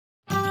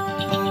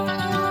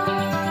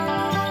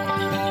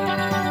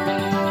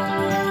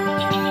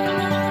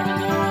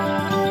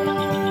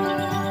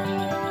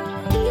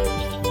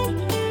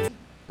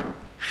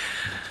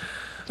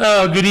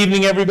Oh, good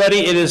evening, everybody.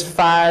 It is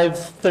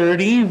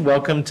 5:30.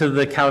 Welcome to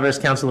the Calaveras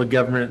Council of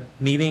Government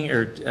meeting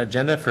or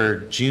agenda for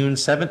June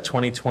 7th,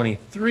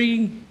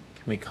 2023. Can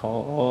we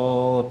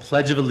call a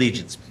pledge of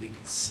allegiance,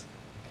 please?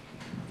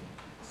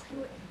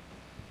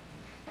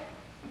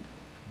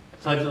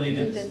 Pledge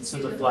allegiance to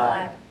the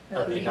flag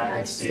of the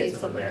United States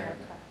of America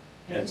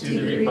and to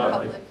the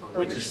republic for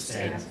which it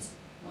stands,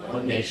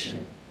 one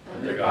nation,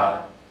 under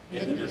God,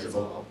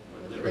 indivisible,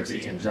 with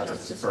liberty and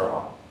justice for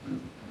all.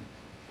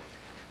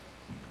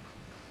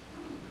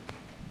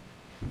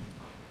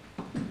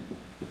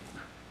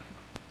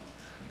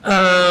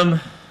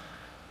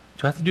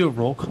 Do I have to do a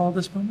roll call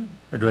this moment,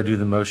 or do I do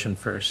the motion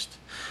first?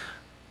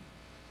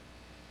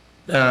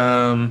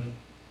 Let's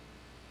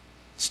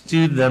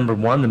do number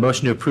one, the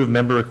motion to approve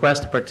member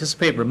request to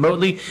participate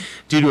remotely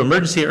due to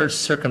emergency or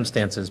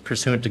circumstances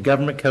pursuant to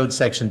Government Code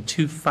Section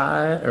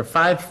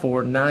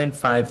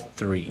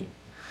 54953.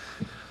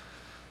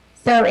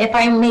 So if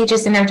I may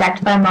just interject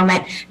for a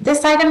moment,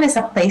 this item is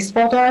a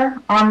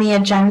placeholder on the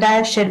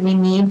agenda should we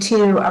need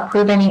to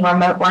approve any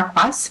remote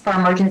requests for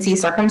emergency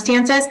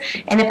circumstances.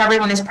 And if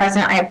everyone is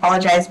present, I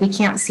apologize, we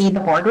can't see the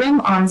boardroom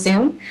on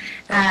Zoom.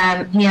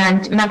 And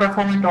Member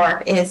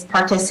Fullendorf is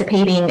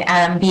participating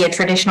via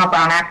traditional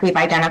Brown Act we've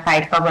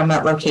identified for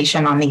remote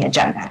location on the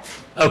agenda.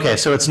 Okay,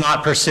 so it's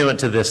not pursuant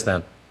to this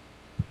then?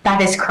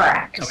 That is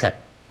correct. Okay,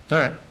 all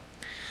right.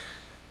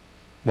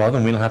 Well,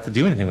 then we don't have to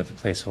do anything with the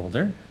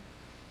placeholder.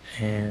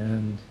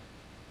 And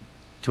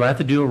do I have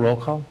to do a roll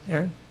call,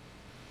 Erin?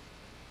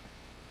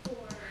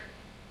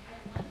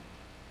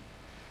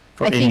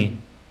 I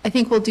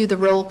think we'll do the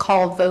roll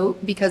call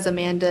vote because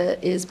Amanda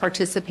is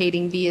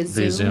participating via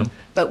Zoom.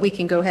 But we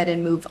can go ahead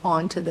and move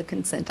on to the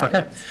consent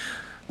items.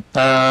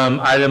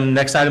 Okay.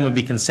 Next item would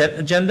be consent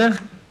agenda.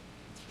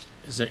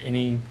 Is there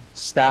any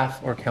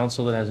staff or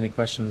council that has any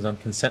questions on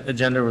consent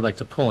agenda or would like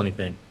to pull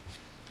anything?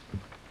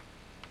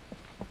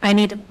 I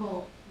need to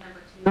pull number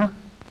 2.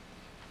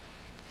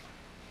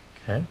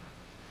 Okay.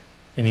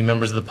 Any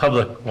members of the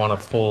public want to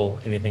pull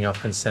anything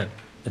off consent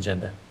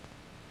agenda?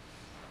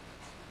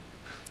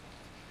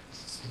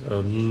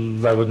 So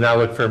I would now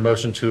look for a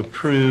motion to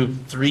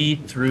approve 3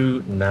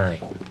 through 9.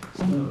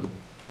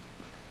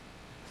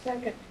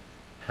 Second.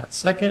 Pat,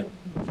 second.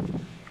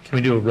 Can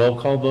we do a roll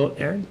call vote,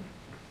 Erin?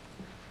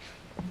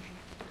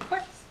 Of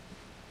course.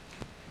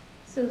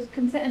 So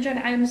consent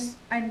agenda items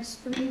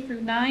 3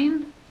 through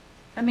 9.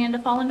 Amanda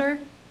Follendorf.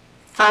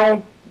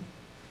 Aye.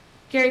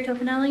 Gary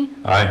Tofinelli.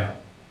 Aye.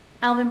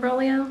 Alvin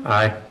Brolio.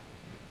 Aye.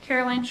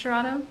 Caroline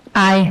Sherrato.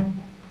 Aye.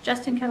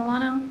 Justin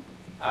Catalano.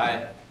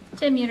 Aye.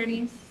 Tim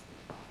Unides.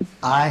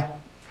 Aye.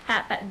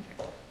 Pat Bettinger.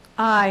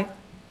 Aye.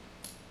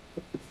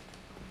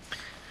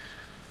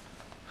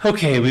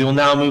 Okay, we will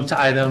now move to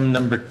item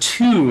number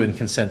 2 in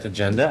consent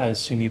agenda. I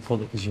assume you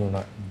pulled it because you were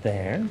not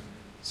there.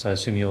 So I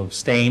assume you'll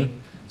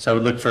abstain. So I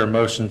would look for a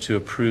motion to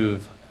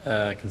approve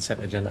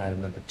consent agenda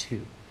item number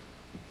 2.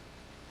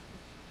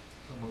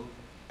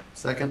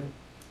 Second.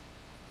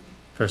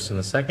 First and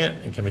the second,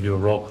 and can we do a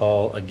roll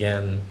call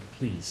again,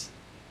 please?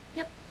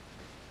 Yep.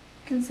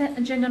 Consent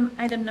agenda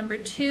item number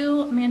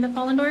 2. Amanda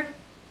Follendorf.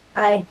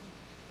 Aye.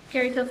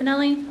 Gary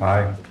Tofinelli.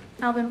 Aye.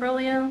 Alvin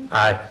Brolio.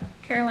 Aye.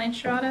 Caroline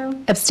Sherrato.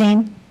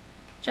 Abstain.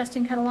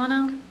 Justin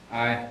Catalano.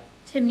 Aye.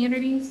 Tim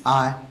Unides.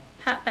 Aye.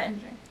 Pat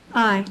Bettinger.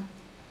 Aye.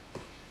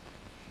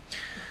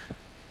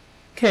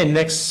 Okay,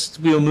 next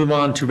we will move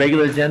on to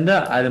regular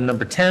agenda, item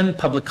number 10,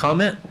 public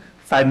comment.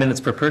 5 minutes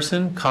per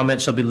person. Comment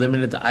shall be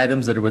limited to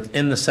items that are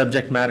within the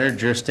subject matter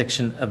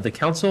jurisdiction of the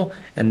council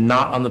and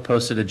not on the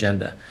posted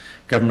agenda.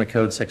 Government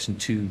Code Section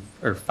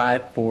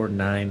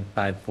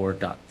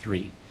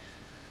 54954.3.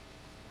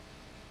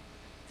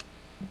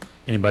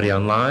 Anybody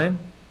online?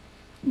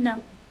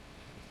 No.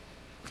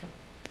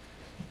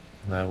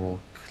 And I will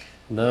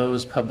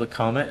close public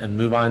comment and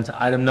move on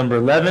to item number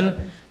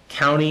 11,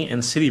 county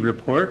and city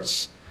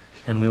reports.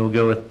 And we will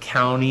go with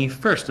county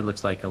first, it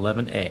looks like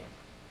 11A.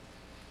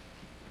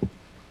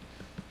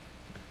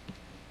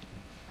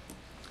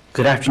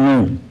 Good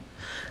afternoon.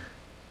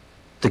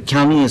 The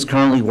county is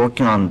currently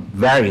working on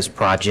various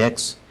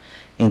projects,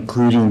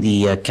 including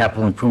the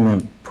capital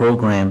improvement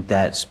program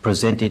that's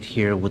presented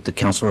here with the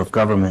Council of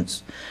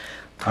Governments.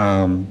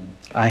 I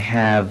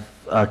have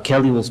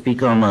Kelly will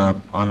speak on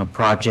a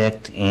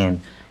project,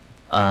 and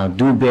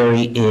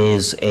Dewberry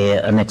is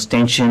an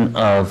extension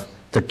of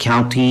the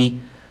county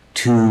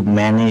to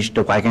manage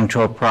the Wagon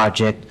Trail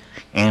project.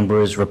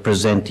 Amber is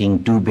representing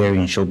Dewberry,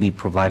 and she'll be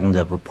providing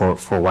the report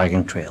for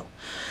Wagon Trail.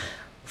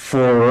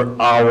 For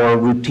our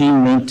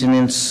routine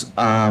maintenance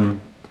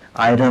item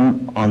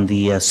on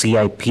the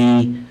CIP,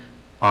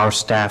 our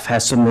staff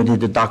has submitted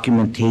the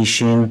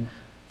documentation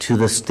to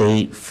the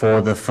state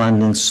for the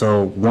funding.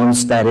 So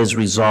once that is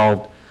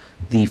resolved,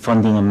 the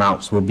funding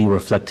amounts will be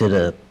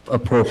reflected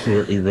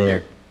appropriately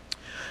there.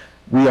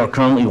 We are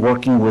currently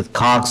working with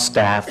COG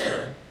staff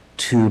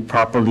to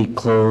properly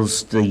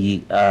close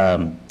the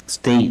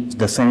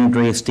San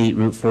Andreas State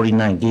Route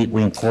 49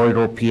 Gateway and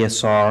Corridor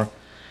PSR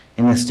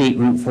and the State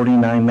Route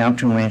 49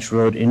 Mountain Ranch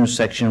Road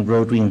intersection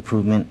roadway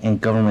improvement and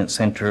Government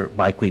Center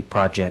bikeway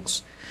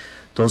projects.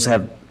 Those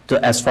have,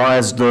 as far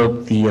as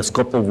the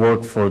scope of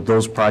work for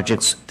those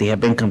projects, they have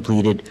been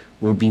completed.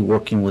 We'll be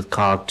working with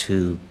COG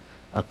to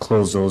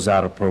close those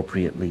out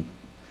appropriately.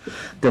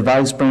 The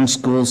Valley Springs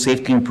School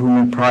Safety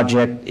Improvement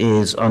Project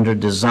is under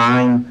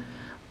design.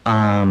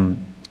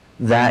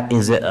 That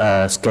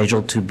is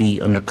scheduled to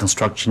be under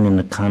construction in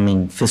the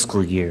coming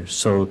fiscal year.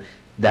 So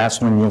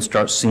that's when you'll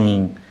start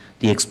seeing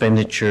the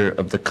expenditure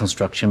of the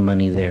construction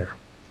money there.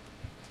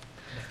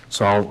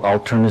 So I'll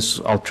turn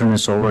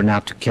this over now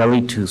to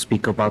Kelly to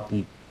speak about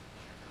the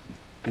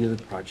other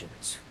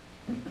projects.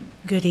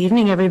 Good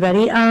evening,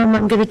 everybody.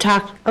 I'm going to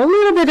talk a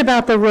little bit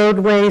about the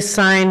roadway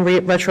sign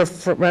retro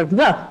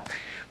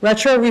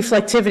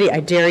reflectivity, I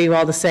dare you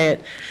all to say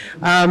it,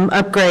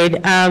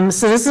 upgrade.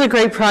 So this is a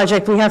great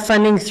project. We have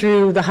funding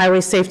through the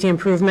Highway Safety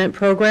Improvement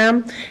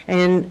Program,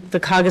 and the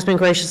COG has been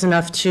gracious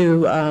enough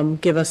to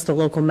give us the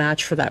local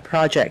match for that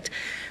project.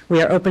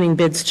 We are opening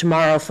bids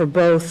tomorrow for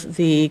both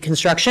the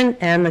construction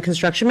and the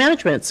construction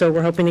management. So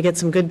we're hoping to get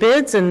some good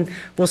bids, and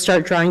we'll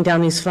start drawing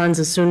down these funds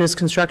as soon as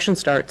construction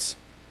starts.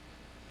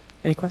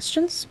 Any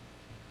questions?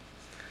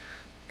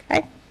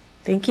 Okay,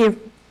 thank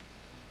you.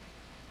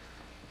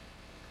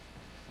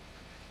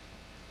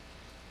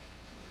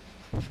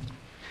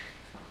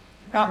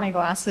 Got my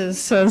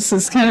glasses, so this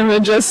is kind of a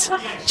just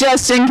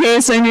in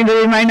case I need to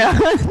read my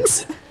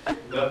notes.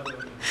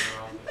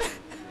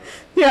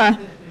 Yeah.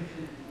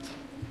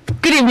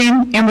 Good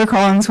evening, Amber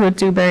Collins with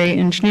Dewberry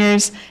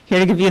Engineers, here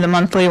to give you the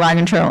monthly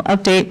Wagon Trail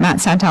update. Matt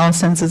Santel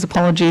sends his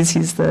apologies.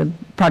 He's the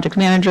project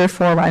manager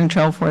for Wagon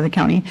Trail for the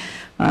county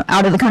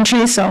out of the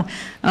country, so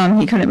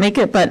he couldn't make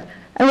it, but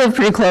I live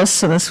pretty close,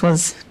 so this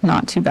was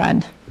not too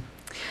bad.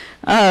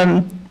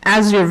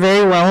 As you're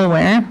very well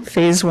aware,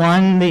 Phase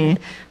 1, the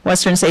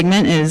western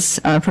segment, is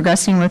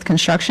progressing with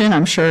construction.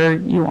 I'm sure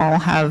you all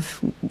have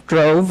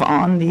drove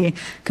on the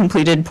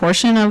completed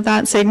portion of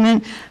that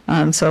segment.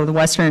 So the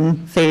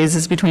western phase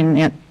is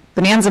between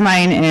Bonanza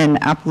Mine and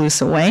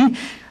Appaloosa Way.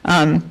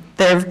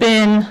 There have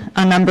been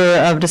a number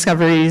of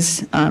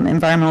discoveries,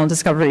 environmental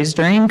discoveries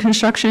during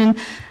construction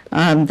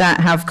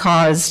that have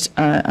caused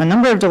a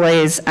number of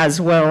delays,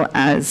 as well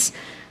as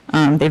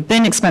they've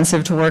been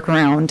expensive to work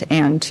around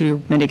and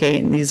to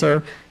mitigate. And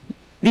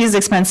these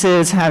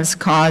expenses have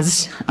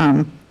caused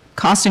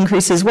cost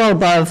increases well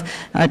above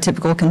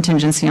typical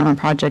contingency on a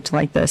project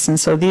like this. And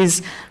so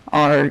these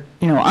are,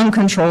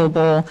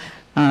 uncontrollable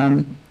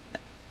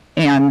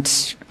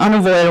and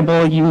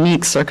unavoidable,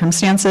 unique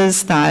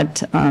circumstances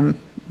that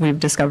we've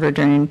discovered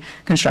during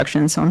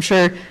construction. So I'm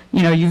sure,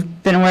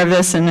 you've been aware of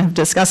this and have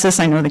discussed this.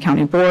 I know the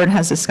county board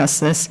has discussed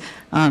this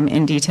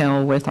in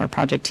detail with our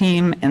project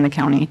team and the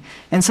county.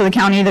 And so the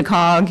county, the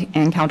COG,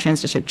 and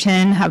Caltrans District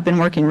 10 have been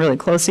working really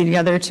closely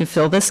together to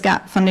fill this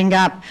funding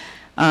gap.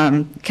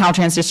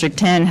 Caltrans District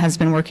 10 has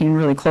been working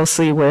really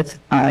closely with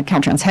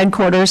Caltrans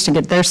headquarters to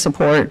get their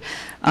support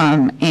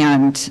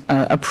and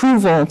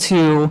approval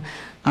to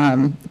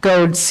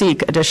go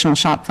seek additional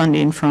SHOP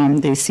funding from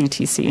the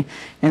CTC.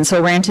 And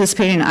so we're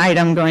anticipating an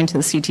item going to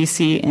the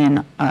CTC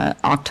in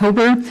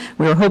October.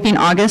 We were hoping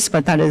August,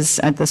 but that is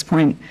at this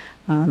point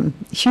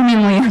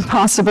humanly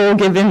impossible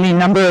given the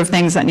number of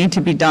things that need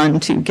to be done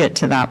to get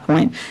to that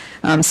point.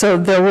 So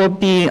there will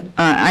be an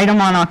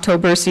item on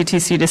October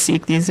CTC to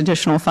seek these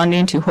additional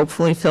funding to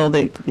hopefully fill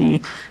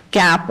the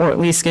gap, or at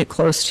least get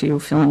close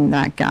to filling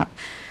that gap.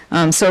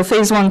 So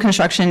Phase 1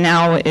 construction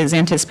now is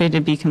anticipated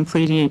to be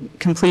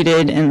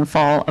completed in the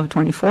fall of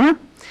 '24.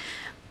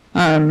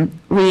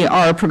 We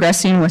are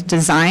progressing with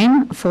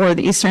design for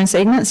the eastern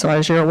segment. So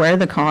as you're aware,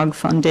 the COG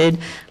funded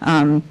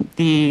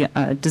the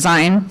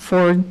design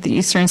for the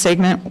eastern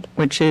segment,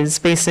 which is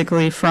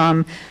basically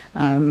from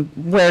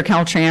where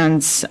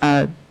Caltrans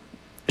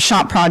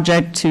SHOP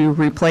project to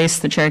replace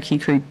the Cherokee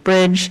Creek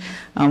Bridge,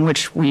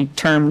 which we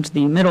termed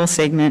the middle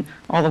segment,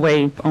 all the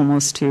way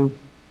almost to,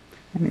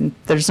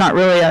 there's not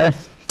really a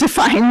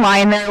defined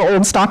line there.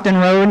 Old Stockton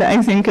Road,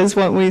 I think, is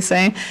what we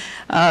say.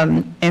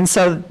 And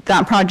so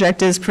that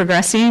project is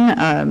progressing.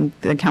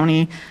 The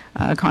county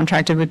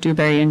contracted with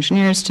Dewberry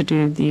Engineers to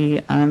do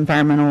the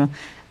environmental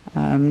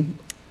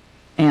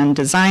and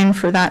design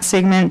for that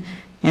segment.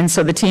 And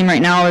so the team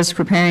right now is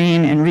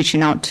preparing and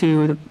reaching out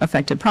to the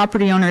affected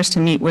property owners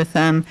to meet with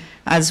them,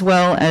 as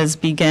well as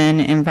begin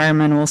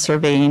environmental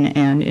surveying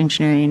and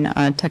engineering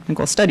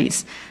technical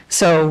studies.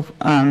 So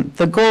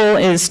the goal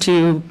is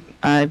to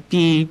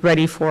be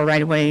ready for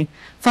right-of-way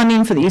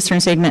funding for the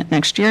eastern segment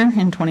next year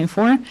in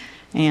 '24.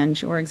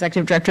 And your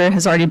executive director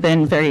has already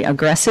been very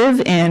aggressive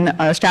in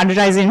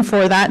strategizing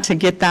for that to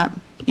get that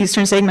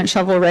eastern segment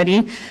shovel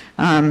ready.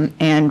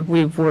 And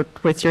we've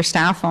worked with your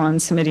staff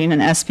on submitting an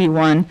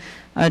SB1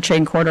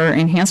 trade corridor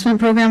enhancement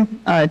program,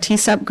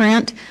 TSEP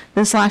grant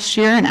this last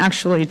year. And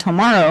actually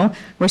tomorrow,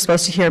 we're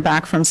supposed to hear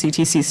back from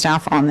CTC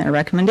staff on their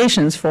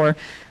recommendations for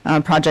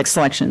project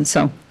selection.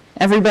 So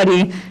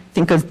everybody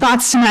think of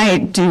thoughts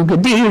tonight, do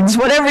good deeds,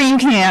 whatever you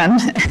can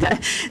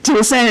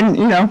to send,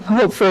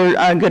 hope for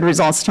good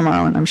results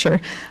tomorrow. And I'm sure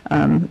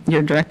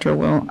your director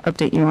will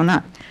update you on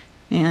that.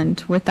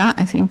 And with that,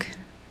 I think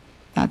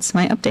that's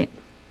my update.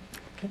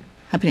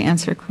 happy to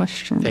answer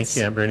questions. Thank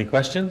you, Amber. Any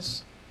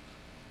questions?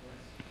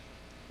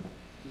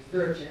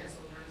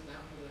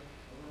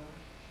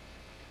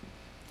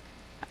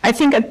 I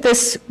think at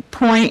this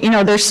point,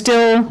 there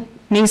still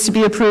needs to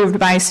be approved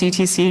by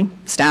CTC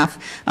staff.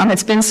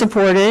 It's been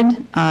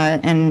supported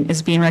and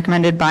is being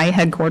recommended by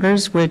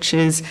headquarters, which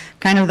is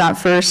kind of that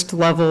first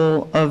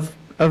level of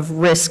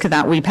risk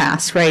that we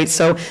pass, right?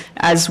 So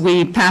as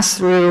we pass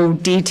through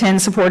D10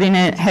 supporting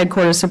it,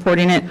 headquarters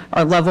supporting it,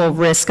 our level of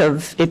risk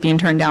of it being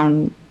turned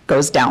down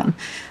goes down.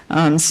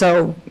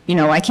 So,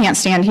 I can't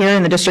stand here,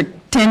 and the District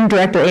 10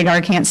 Director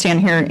Agar can't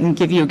stand here and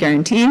give you a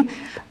guarantee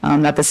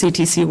that the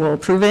CTC will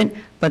approve it,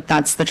 but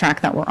that's the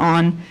track that we're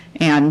on.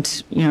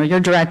 And, your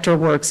director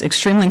works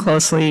extremely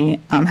closely,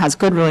 has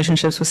good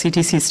relationships with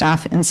CTC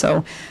staff, and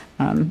so,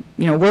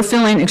 we're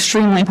feeling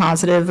extremely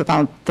positive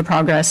about the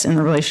progress in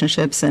the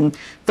relationships and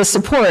the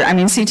support. I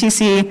mean,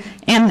 CTC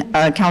and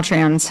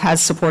Caltrans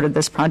has supported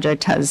this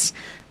project, has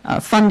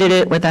funded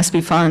it with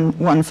SB Fund,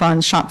 One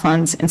Funds, SHOP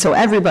funds, and so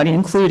everybody,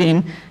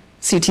 including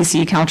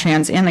CTC,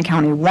 Caltrans, and the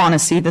county, want to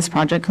see this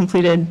project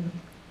completed.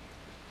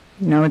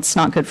 It's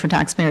not good for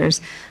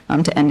taxpayers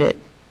to end it.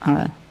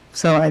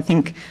 So I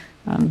think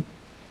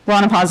we're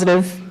on a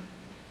positive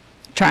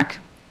track.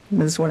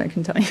 This is what I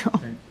can tell you.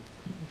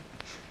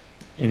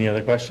 Any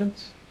other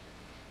questions?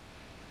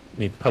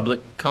 Any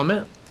public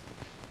comment?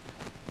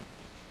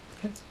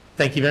 Okay.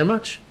 Thank you very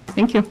much.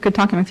 Thank you. Good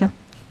talking with you.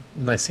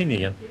 Nice seeing you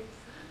again.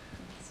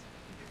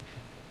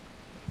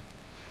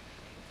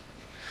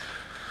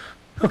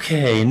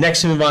 Okay,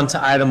 next we move on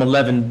to item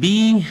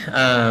 11B,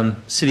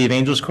 City of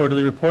Angels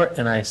Quarterly Report,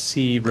 and I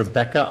see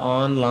Rebecca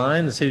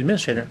online, the City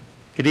Administrator.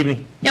 Good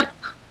evening. Yep.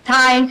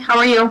 Hi, how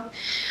are you?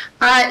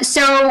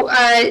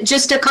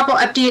 Just a couple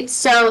updates.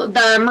 So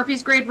the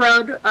Murphy's Grade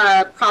Road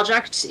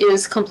project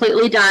is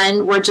completely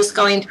done. We're just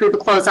going through the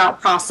closeout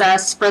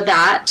process for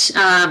that,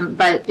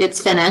 but it's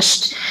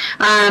finished.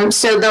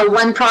 So the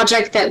one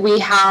project that we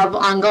have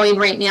ongoing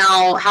right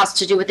now has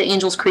to do with the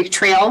Angels Creek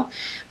Trail.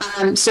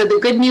 So the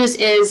good news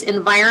is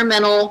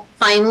environmental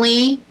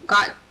finally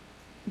got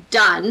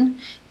done,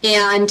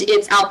 and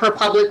it's out for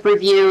public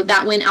review.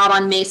 That went out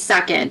on May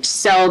 2nd,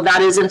 so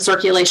that is in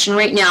circulation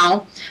right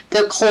now.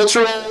 The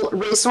cultural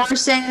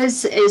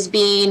resources is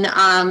being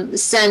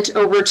sent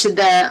over to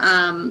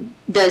the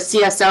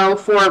CSO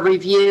for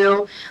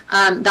review.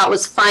 That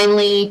was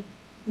finally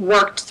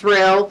worked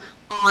through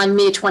on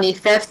May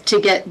 25th to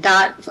get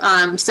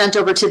that sent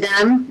over to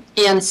them.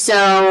 And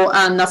so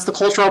that's the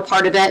cultural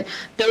part of it.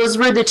 Those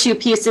were the two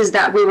pieces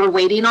that we were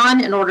waiting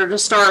on in order to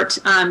start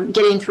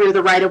getting through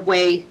the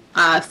right-of-way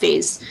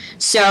phase.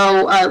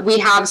 So we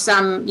have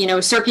some,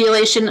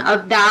 circulation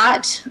of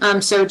that.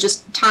 So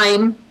just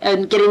time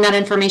and getting that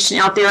information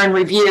out there and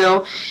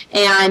review.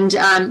 And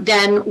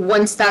then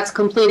once that's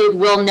completed,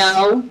 we'll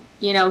know,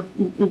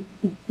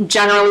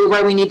 generally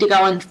where we need to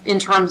go in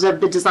terms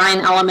of the design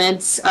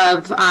elements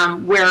of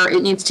where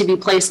it needs to be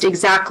placed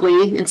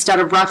exactly instead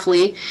of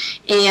roughly.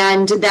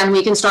 And then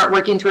we can start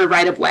working through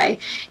right of way.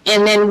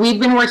 And then we've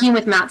been working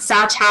with Matt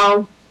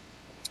Satow.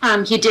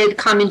 He did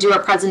come and do a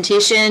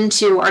presentation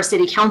to our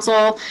city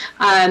council.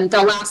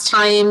 The last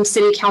time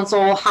city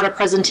council had a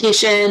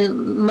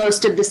presentation,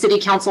 most of the city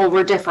council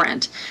were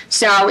different.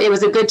 So it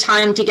was a good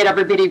time to get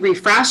everybody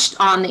refreshed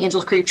on the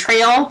Angels Creek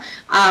Trail,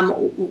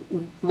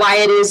 why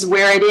it is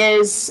where it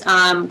is,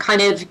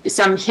 kind of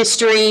some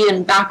history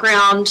and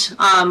background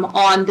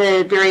on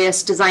the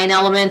various design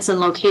elements and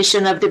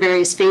location of the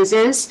various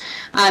phases.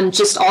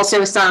 Just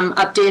also some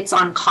updates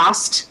on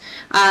cost.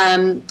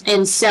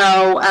 And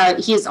so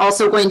he's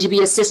also going to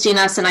be assisting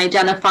us in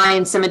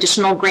identifying some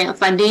additional grant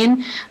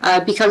funding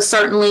because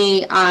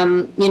certainly,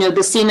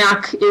 the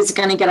CMAQ is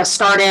going to get us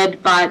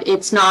started, but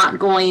it's not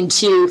going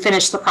to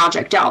finish the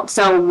project out.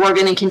 So we're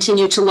going to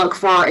continue to look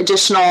for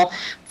additional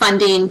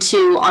funding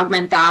to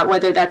augment that,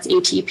 whether that's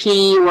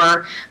ATP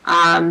or,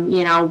 I'm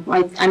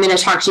going to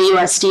talk to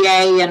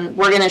USDA, and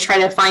we're going to try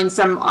to find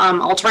some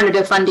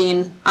alternative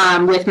funding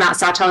with Matt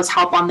Satow's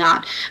help on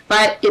that.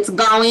 But it's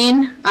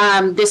going.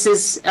 This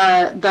is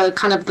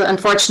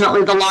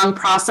unfortunately the long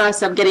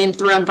process of getting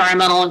through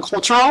environmental and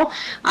cultural,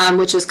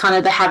 which is kind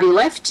of the heavy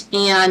lift.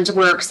 And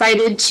we're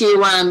excited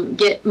to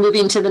get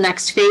moving to the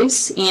next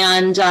phase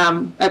and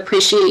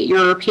appreciate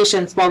your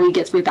patience while we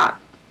get through that.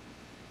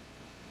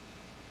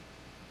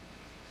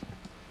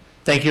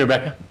 Thank you,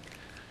 Rebecca.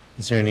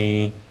 Is there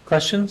any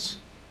questions?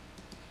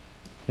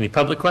 Any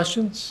public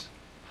questions?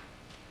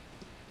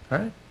 All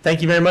right.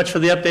 Thank you very much for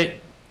the update.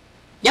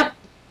 Yep.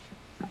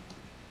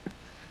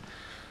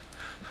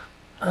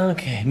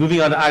 Okay,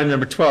 moving on to item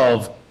number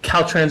 12,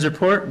 Caltrans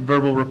report,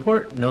 verbal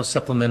report, no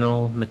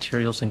supplemental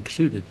materials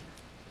included.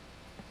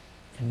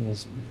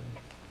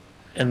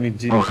 And we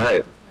do.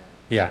 Okay.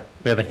 Yeah,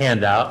 we have a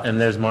handout, and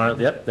there's Mar.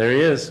 Yep, there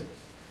he is.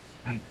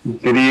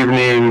 Good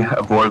evening,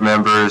 board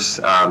members,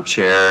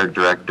 chair,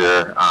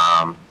 director.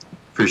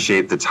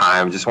 Appreciate the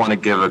time. Just want to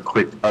give a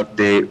quick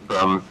update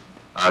from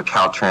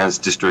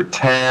Caltrans District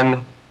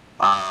 10.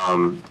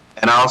 And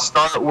I'll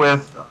start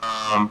with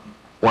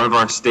one of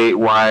our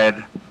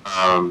statewide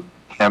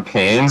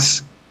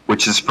campaigns,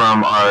 which is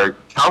from our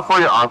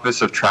California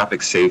Office of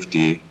Traffic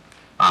Safety.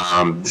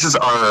 This is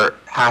our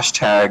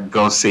hashtag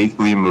Go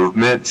Safely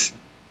movement,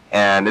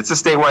 and it's a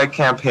statewide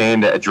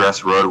campaign to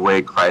address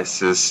roadway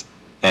crisis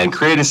and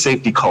create a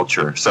safety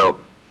culture. So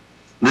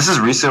this has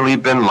recently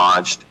been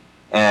launched,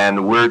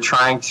 and we're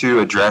trying to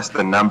address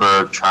the number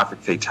of traffic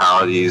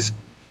fatalities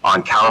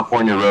on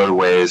California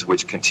roadways,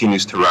 which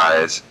continues to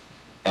rise.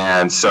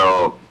 And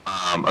so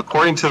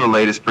according to the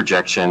latest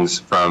projections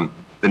from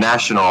the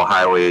National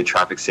Highway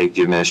Traffic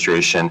Safety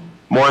Administration,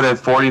 more than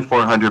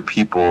 4,400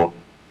 people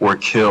were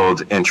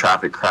killed in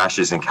traffic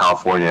crashes in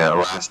California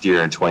last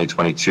year in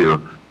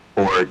 2022,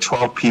 or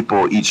 12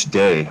 people each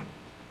day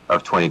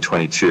of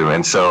 2022.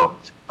 And so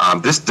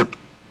this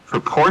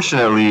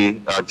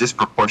disproportionately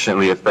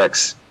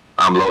affects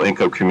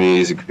low-income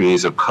communities and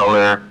communities of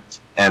color.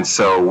 And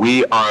so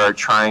we are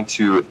trying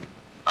to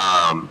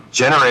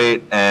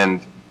generate and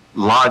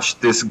launch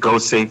this Go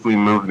Safely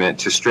movement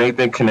to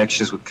strengthen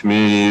connections with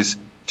communities,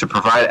 to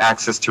provide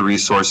access to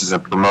resources,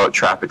 and promote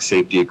traffic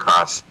safety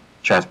across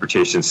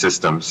transportation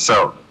systems.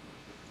 So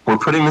we're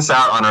putting this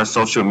out on our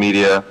social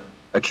media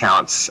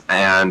accounts,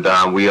 and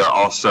we are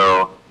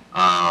also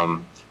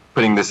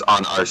putting this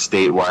on our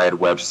statewide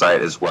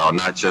website as well,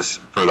 not just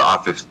for the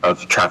Office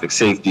of Traffic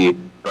Safety,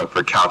 but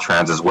for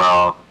Caltrans as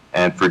well,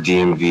 and for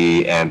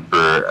DMV, and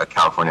for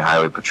California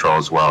Highway Patrol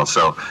as well.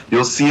 So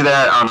you'll see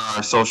that on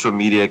our social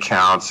media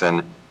accounts,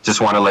 and just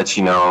want to let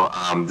you know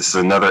this is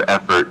another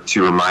effort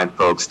to remind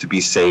folks to be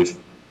safe,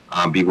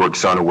 be work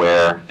zone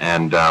aware,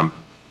 and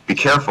be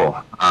careful.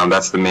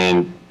 That's the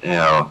main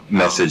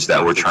message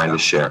that we're trying to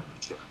share.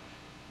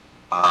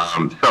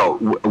 So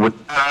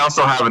with that, I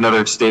also have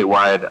another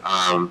statewide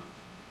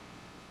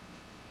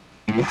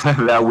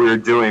that we're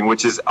doing,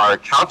 which is our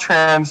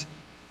Caltrans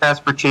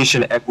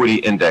Transportation Equity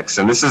Index.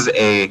 And this is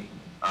a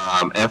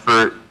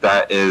effort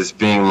that is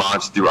being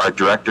launched through our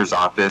Director's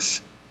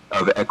Office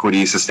of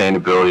Equity,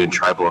 Sustainability, and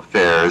Tribal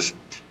Affairs.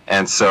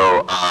 And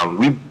so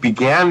we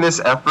began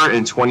this effort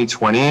in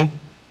 2020,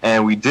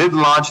 and we did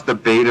launch the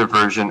beta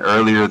version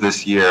earlier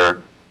this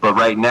year. But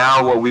right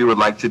now, what we would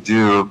like to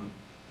do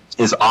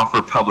is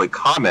offer public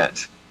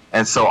comment.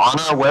 And so on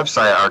our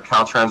website, our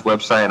Caltrans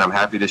website, and I'm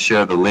happy to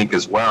share the link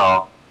as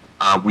well,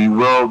 we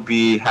will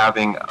be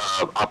having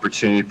an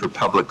opportunity for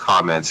public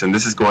comments. And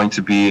this is going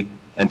to be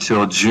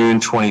until June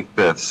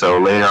 25th. So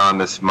later on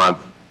this month,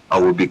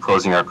 we'll be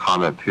closing our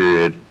comment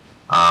period.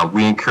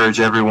 We encourage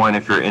everyone,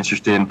 if you're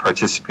interested in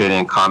participating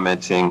and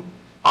commenting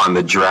on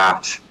the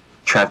draft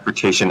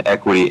Transportation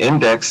Equity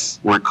Index,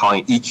 we're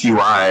calling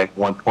EQI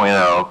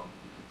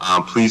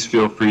 1.0. Please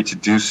feel free to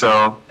do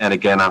so. And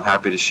again, I'm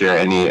happy to share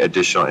any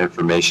additional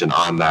information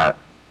on that.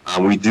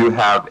 We do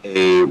have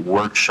a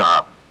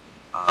workshop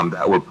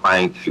that we're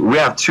planning to, we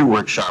have 2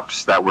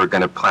 workshops that we're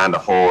going to plan to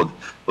hold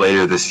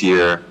later this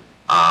year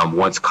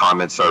once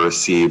comments are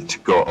received, to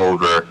go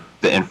over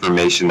the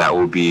information that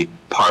will be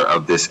part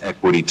of this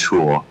equity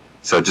tool.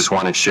 So just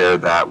want to share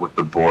that with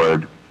the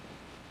board.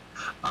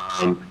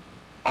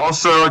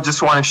 Also,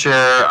 just want to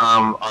share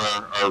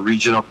our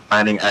regional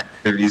planning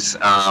activities,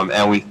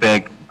 and we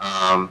thank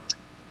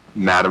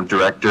Madam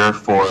Director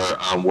for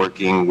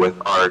working with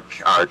our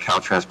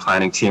Caltrans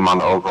planning team on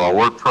the overall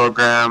work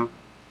program.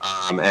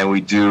 And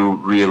we do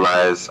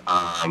realize,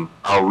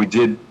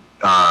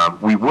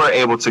 we were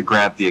able to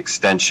grant the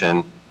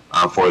extension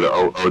for the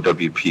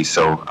OWP.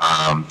 So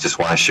just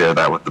want to share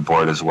that with the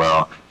board as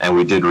well. And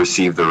we did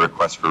receive the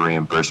request for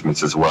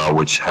reimbursements as well,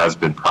 which has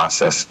been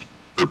processed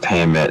for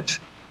payment.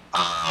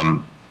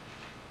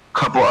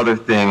 Couple other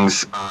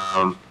things.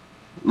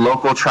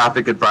 Local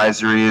traffic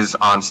advisories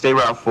on State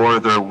Route 4.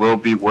 There will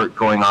be work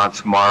going on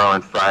tomorrow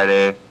and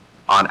Friday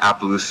on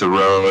Appaloosa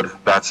Road.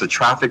 That's a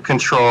traffic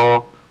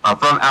control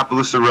from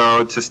Appaloosa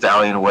Road to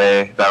Stallion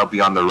Way. That'll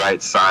be on the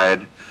right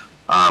side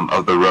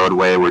of the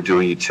roadway. We're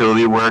doing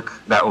utility work.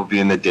 That will be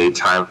in the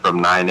daytime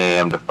from 9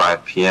 a.m. to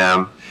 5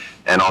 p.m.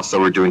 And also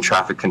we're doing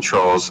traffic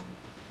controls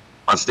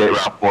on State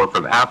Route 4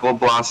 from Apple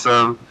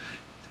Blossom,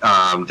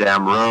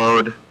 Dam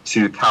Road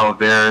to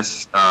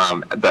Calaveras,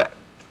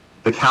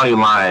 the county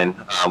line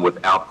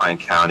with Alpine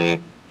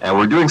County. And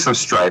we're doing some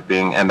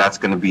striping, and that's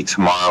going to be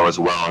tomorrow as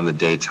well in the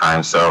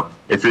daytime. So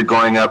if you're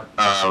going up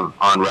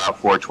on Route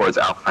 4 towards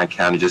Alpine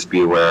County, just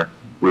be aware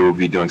we will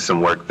be doing some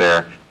work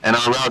there. And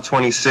on Route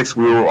 26,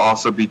 we will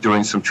also be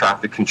doing some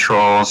traffic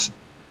controls.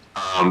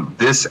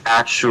 This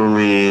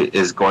actually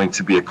is going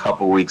to be a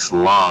couple weeks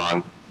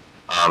long,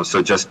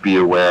 so just be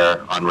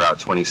aware on Route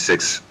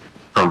 26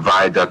 from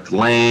Viaduct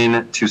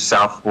Lane to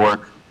South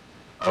Fork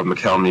of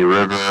McElmy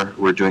River.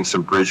 We're doing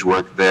some bridge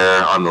work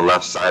there on the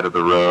left side of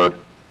the road.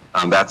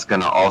 That's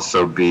going to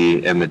also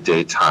be in the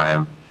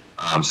daytime.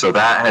 So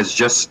that has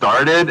just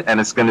started, and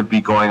it's going to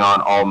be going on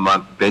all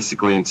month,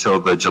 basically until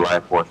the July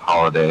 4th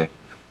holiday.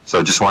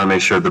 So just want to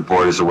make sure the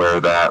board is aware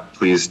of that.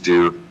 Please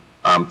do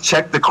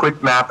check the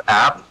Quick Map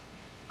app.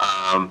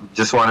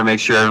 Just want to make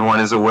sure everyone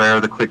is aware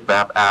of the Quick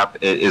Map app.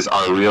 It is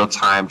our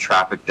real-time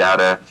traffic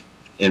data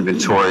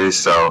inventory,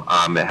 so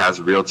it has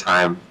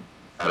real-time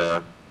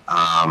data.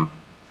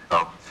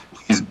 So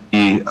please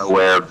be be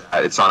aware of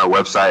that. It's on our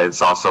website.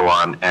 It's also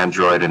on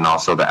Android and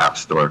also the App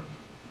Store.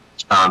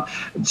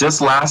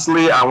 Just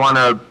lastly, I want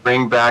to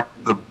bring back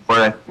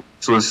what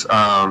was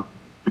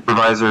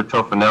Supervisor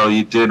Tofanelli.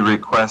 You did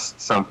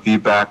request some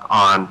feedback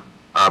on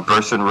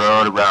Burson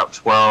Road, Route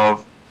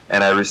 12,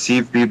 and I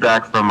received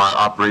feedback from our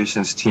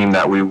operations team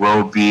that we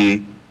will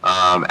be,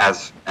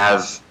 as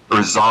a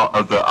result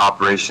of the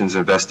operations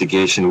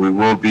investigation, we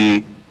will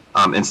be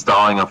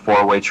installing a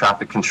 4-way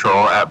traffic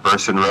control at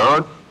Burson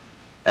Road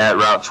at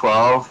Route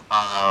 12.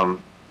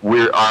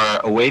 We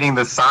are awaiting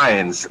the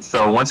signs.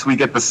 So once we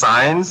get the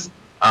signs,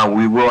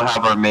 we will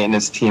have our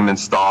maintenance team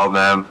install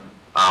them.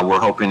 We're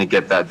hoping to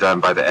get that done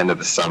by the end of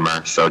the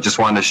summer. So just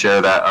wanted to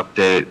share that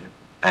update.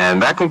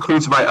 And that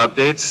concludes my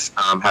updates.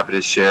 I'm happy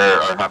to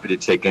share or happy to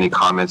take any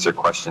comments or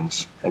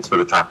questions. Thanks for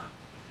the time.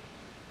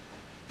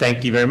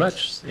 Thank you very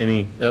much.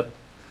 Any,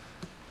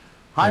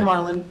 Hi,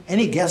 Marlon.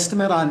 Any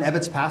guesstimate on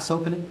Ebbets Pass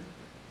opening?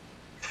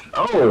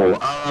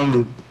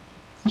 Thank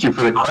you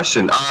for the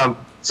question.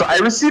 So I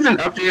received an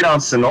update on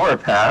Sonora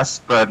Pass,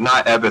 but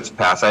not Ebbets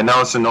Pass. I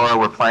know Sonora,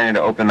 we're planning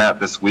to open that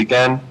this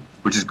weekend,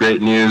 which is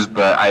great news,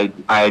 but I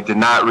did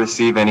not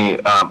receive any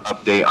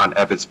update on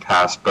Ebbets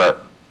Pass,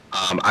 but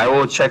I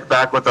will check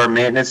back with our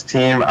maintenance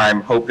team.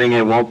 I'm hoping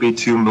it won't be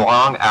too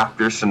long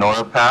after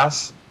Sonora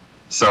Pass,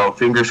 so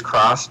fingers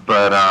crossed,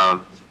 but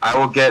I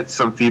will get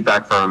some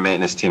feedback from our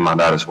maintenance team on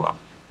that as well.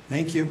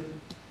 Thank you.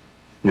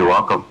 You're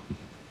welcome.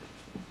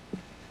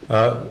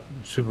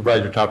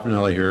 Supervisor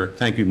Tofanelli here.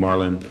 Thank you,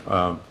 Marlon,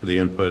 for the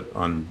input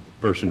on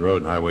Burson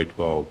Road and Highway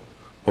 12.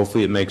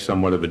 Hopefully it makes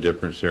somewhat of a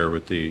difference there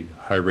with the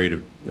high rate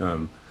of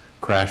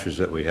crashes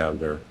that we have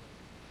there.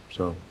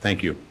 So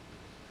thank you.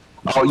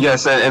 Oh,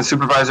 yes, and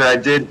Supervisor,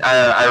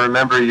 I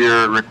remember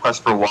your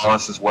request for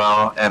Wallace as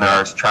well, and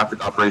our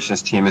traffic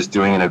operations team is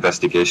doing an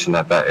investigation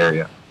at that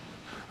area.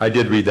 I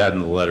did read that in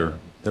the letter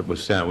that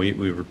was sent. We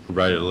were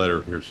provided a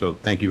letter here, so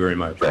thank you very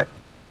much. Right.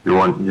 You're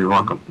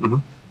welcome. Mm-hmm.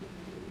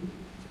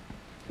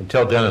 And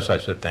tell Dennis I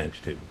said thanks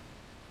too.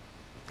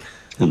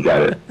 You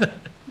got it.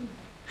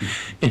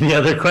 any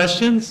other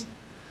questions?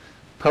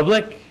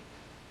 Public?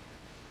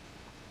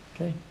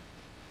 Okay.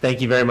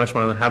 Thank you very much,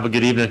 Marlon. Have a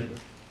good evening.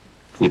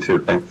 You too,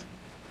 thanks.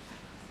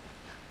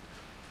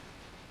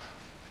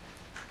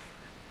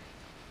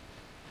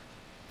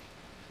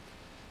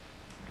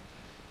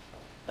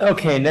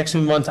 Okay, next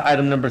we move on to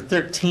item number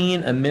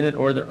 13, a minute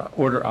order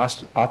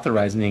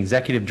authorizing the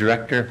executive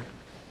director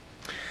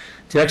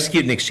to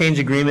execute an exchange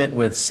agreement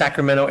with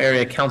Sacramento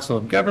Area Council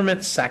of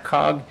Governments,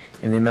 SACOG,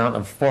 in the amount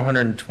of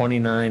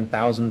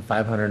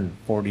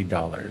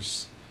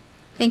 $429,540.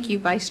 Thank you,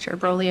 Vice Chair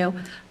Brolio.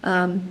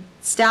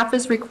 Staff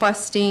is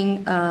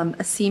requesting a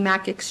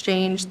CMAQ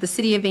exchange. The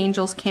City of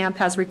Angels Camp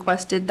has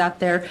requested that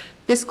their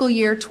fiscal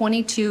year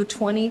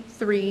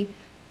 22-23,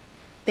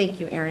 thank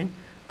you, Aaron,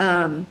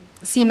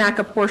 CMAQ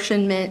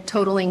apportionment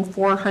totaling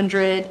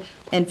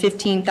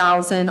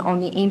 $415,000 on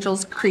the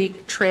Angels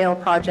Creek Trail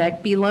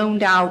project be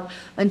loaned out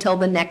until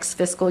the next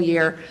fiscal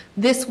year.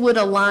 This would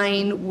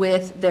align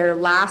with their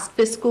last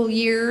fiscal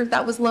year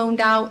that was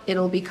loaned out.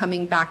 It'll be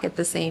coming back at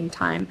the same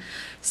time.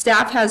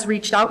 Staff has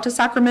reached out to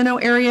Sacramento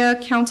Area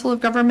Council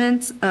of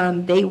Governments.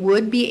 They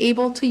would be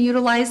able to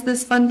utilize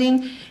this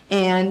funding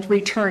and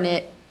return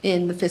it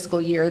in the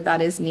fiscal year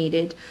that is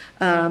needed.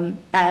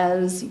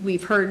 As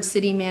we've heard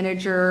City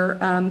Manager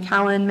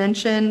Callan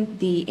mention,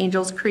 the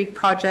Angels Creek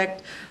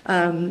project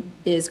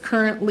is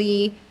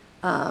currently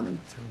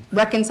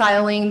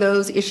reconciling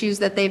those issues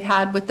that they've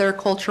had with their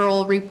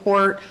cultural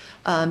report.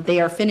 They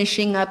are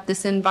finishing up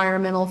this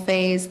environmental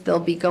phase.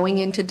 They'll be going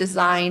into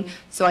design.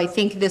 So I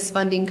think this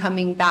funding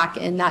coming back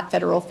in that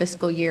federal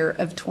fiscal year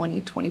of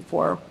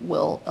 2024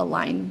 will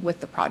align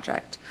with the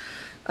project.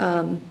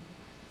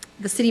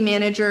 The city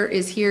manager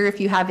is here if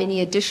you have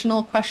any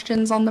additional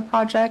questions on the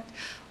project.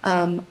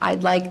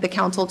 I'd like the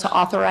council to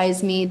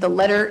authorize me. The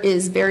letter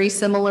is very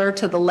similar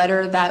to the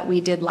letter that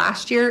we did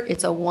last year.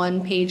 It's a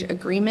one-page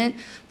agreement.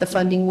 The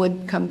funding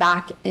would come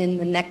back in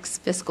the next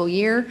fiscal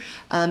year.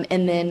 And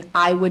then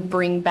I would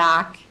bring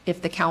back,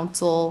 if the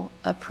council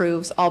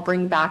approves, I'll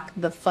bring back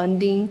the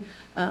funding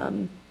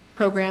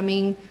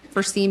programming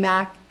for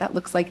CMAQ that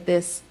looks like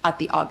this at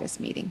the August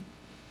meeting.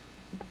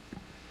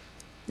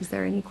 Is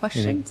there any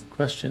questions? Any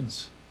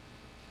questions?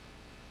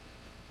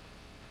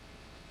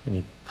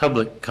 Any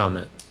public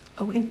comment?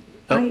 Oh,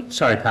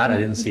 sorry, Pat, I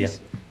didn't see you. Is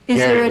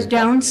there a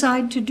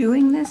downside to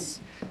doing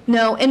this?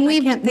 No, and we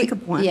can't think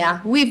of one.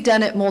 Yeah, we've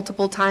done it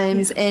multiple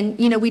times, and,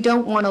 you know, we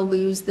don't want to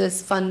lose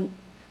this funding.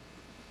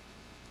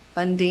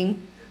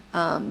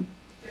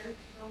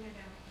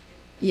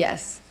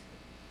 Yes,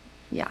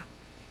 yeah.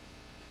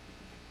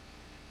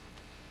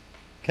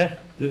 Okay.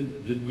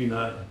 Did we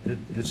not,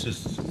 this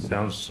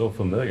sounds so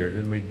familiar.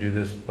 Didn't we do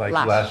this like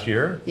last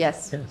year?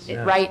 Yes, Yes,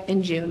 yeah. right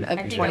in June of I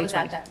think I was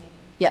at 2020. that meeting.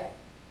 Yep,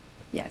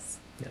 yes,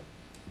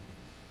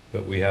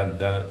 But we hadn't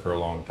done it for a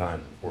long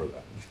time before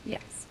that.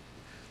 yes.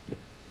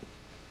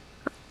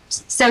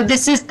 So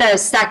this is the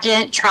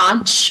second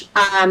tranche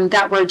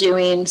that we're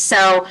doing.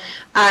 So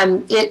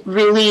it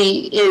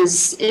really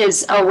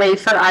is a way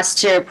for us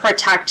to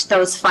protect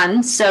those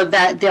funds so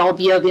that they'll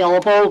be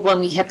available when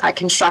we hit that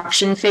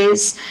construction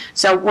phase.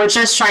 So we're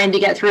just trying to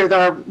get through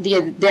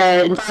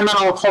the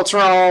environmental,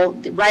 cultural,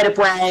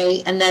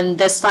 right-of-way, and then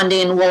this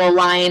funding will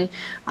align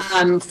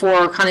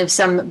for kind of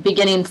some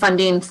beginning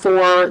funding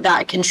for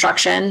that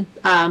construction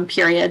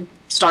period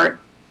start.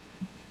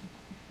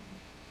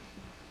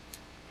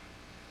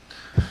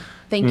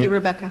 Thank you,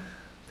 Rebecca.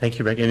 Thank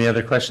you, Rick. Any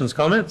other questions,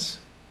 comments?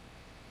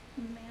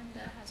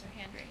 Amanda has her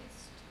hand raised.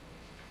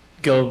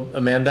 Go,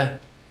 Amanda.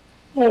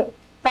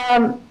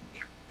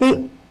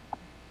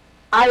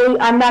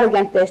 I'm not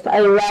against this.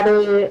 I'd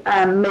rather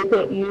make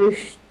it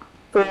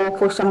useful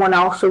for someone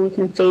else so we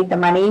can save the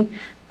money.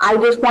 I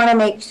just want to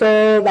make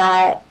sure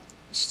that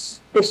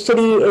the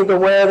city is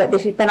aware that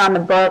this has been on the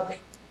books.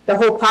 The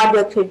whole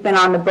project has been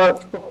on the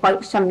books for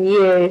quite some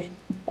years,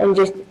 and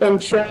just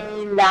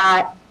ensuring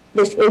that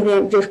this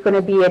isn't just going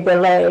to be a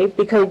delay,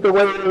 because the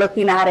way we're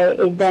looking at it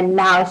is then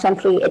now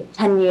essentially it's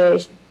 10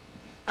 years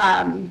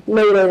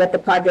later that the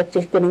project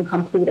is getting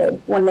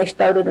completed when they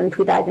started in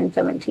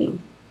 2017.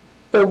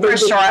 So For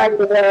sure.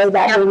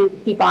 That we need to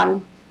keep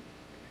on.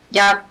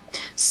 Yep.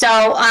 So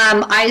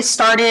I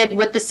started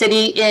with the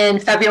city in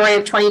February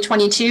of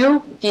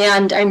 2022,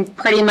 and I'm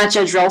pretty much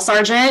a drill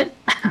sergeant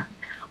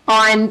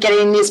on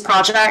getting these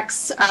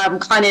projects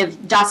kind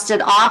of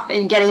dusted off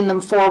and getting them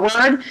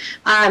forward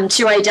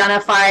to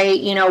identify,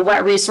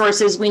 what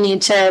resources we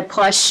need to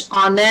push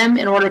on them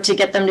in order to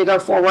get them to go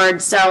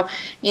forward. So,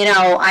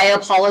 I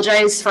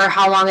apologize for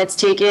how long it's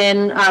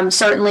taken.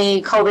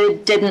 Certainly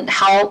COVID didn't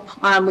help.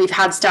 We've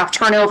had staff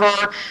turnover,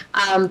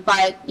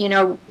 but,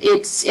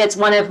 it's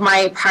one of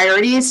my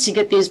priorities to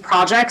get these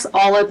projects,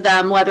 all of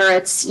them, whether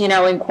it's,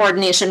 in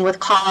coordination with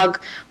COG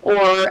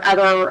or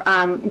other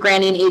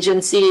granting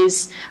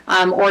agencies,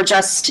 or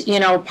just,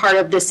 part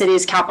of the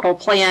city's capital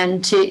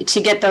plan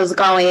to get those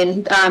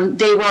going.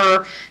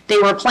 They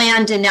were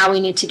planned, and now we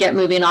need to get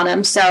moving on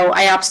them. So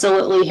I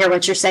absolutely hear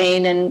what you're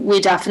saying, and we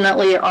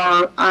definitely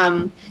are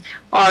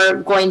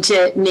going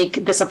to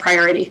make this a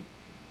priority.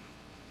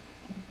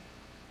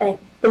 Okay,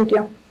 thank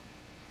you.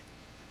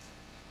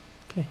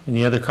 Okay.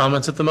 Any other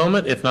comments at the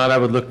moment? If not, I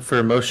would look for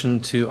a motion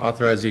to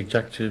authorize the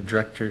executive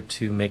director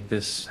to make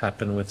this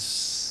happen with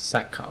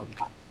SATCOG.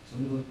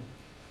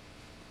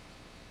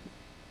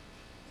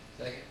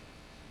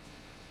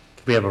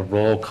 Could we have a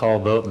roll call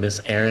vote?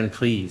 Miss Aaron,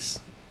 please.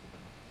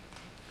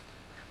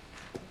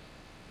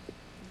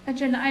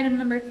 Agenda item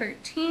number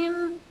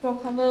 13, roll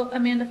call vote,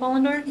 Amanda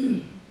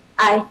Follendor.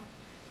 Aye.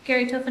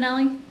 Gary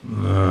Tofinelli.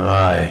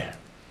 Aye.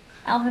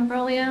 Alvin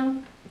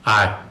Brolio.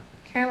 Aye.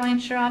 Caroline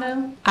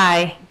Sherrod.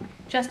 Aye.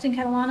 Justin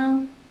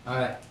Catalano.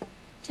 Aye.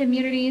 Tim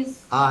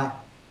Unides. Aye.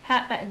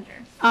 Pat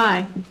Bettinger.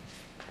 Aye.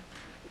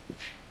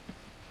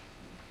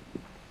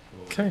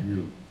 Okay.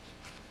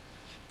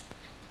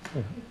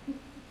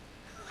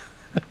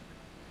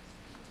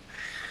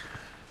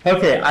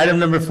 Okay, item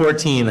number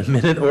 14, a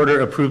minute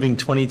order approving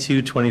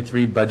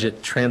 22-23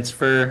 budget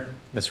transfer.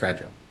 Ms.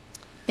 Radjo.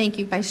 Thank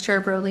you, Vice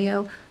Chair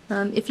Brolio.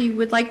 If you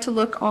would like to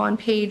look on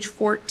page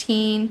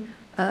 14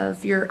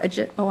 of your,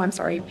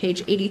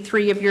 page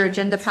 83 of your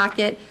agenda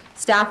packet,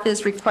 staff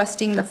is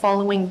requesting the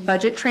following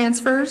budget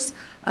transfers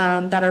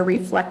that are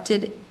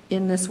reflected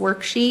in this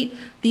worksheet.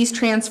 These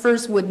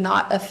transfers would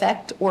not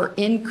affect or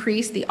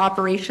increase the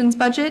operations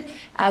budget.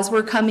 As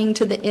we're coming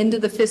to the end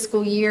of the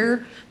fiscal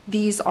year,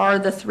 these are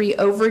the 3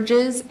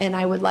 overages, and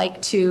I would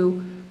like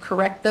to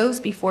correct those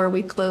before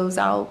we close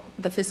out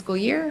the fiscal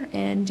year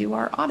and do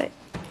our audit.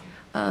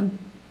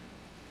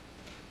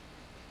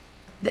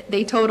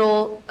 They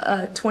total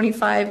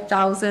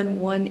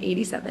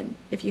 $25,187.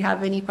 If you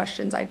have any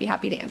questions, I'd be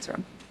happy to answer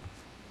them.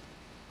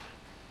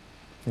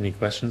 Any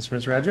questions for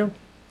Ms. Radjo?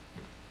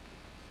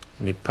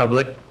 Any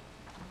public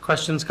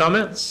questions,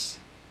 comments?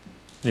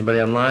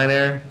 Anybody online,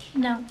 Aaron?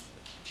 No.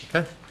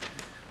 Okay.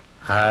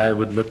 I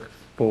would look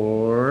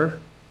for,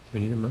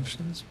 we need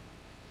motions?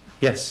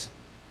 Yes.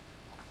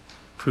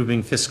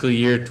 Approving fiscal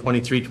year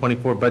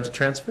 23-24 budget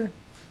transfer.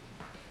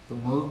 So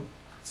move.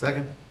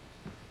 Second.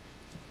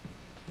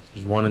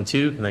 There's 1 and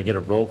 2. Can I get a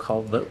roll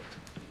call vote?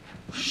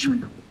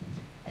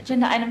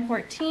 Agenda item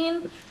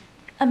 14,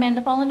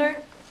 Amanda Follendor.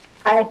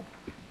 Aye.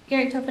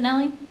 Gary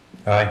Tofinelli.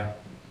 Aye.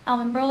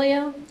 Alvin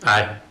Brolio.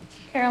 Aye.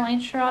 Caroline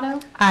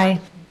Sherrod. Aye.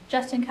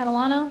 Justin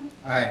Catalano.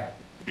 Aye.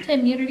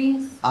 Tim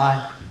Unides.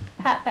 Aye.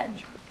 Pat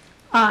Bettinger.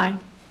 Aye.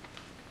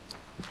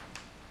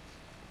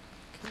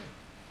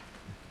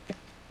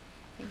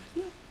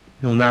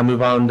 We'll now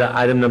move on to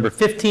item number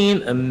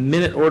 15, a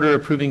minute order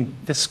approving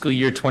fiscal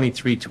year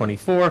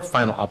 23-24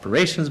 final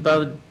operations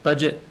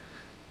budget.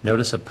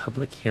 Notice of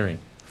public hearing.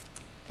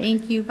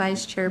 Thank you,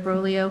 Vice Chair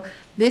Brolio.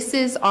 This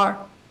is our,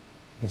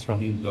 What's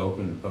wrong? Needs to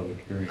open the public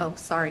hearing. oh,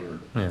 sorry,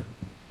 Yeah.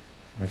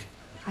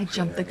 I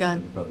jumped the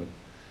gun.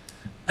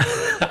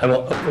 I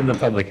will open the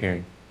public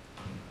hearing.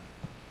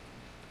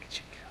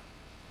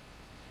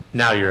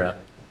 Now you're up.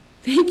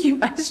 Thank you,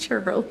 Vice Chair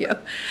Berlio.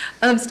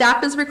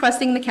 Staff is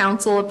requesting the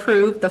council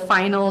approve the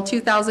final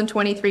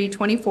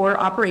 2023-24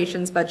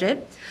 operations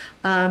budget.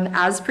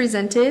 As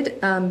presented,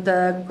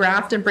 the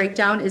draft and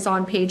breakdown is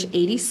on page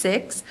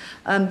 86.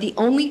 The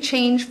only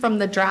change from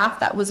the draft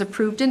that was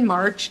approved in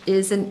March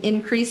is an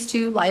increase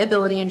to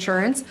liability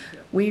insurance.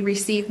 We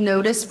received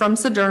notice from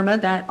Sederma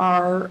that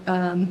our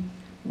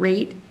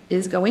rate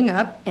is going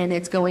up, and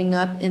it's going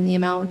up in the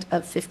amount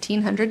of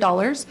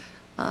 $1,500.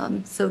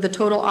 So the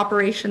total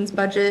operations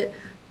budget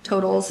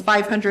totals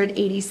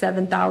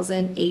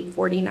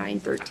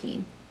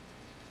 $587,849.13.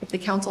 If the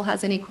council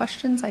has any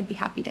questions, I'd be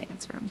happy to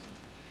answer them.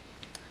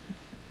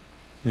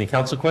 Any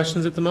council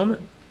questions at the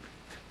moment?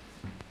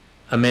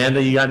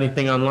 Amanda, you got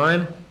anything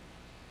online?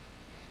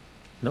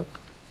 Nope.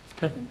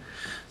 Okay.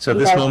 So at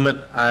this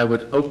moment, I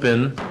would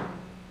open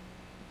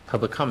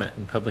public comment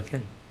and public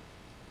hearing.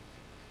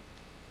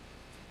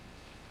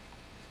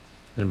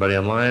 Anybody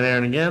online,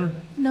 Aaron, again?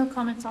 No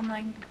comments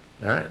online.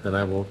 All right, then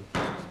I will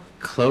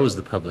close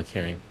the public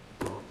hearing.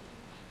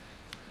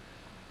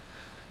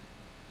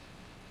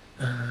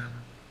 Is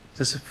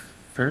this a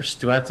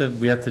first?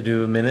 We have to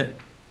do a minute?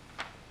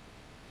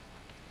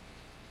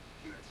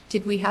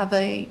 Did we have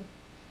a,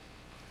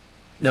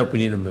 Nope, we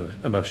need a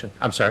motion.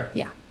 I'm sorry.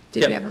 yeah,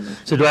 did we have a motion?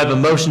 So do I have a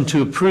motion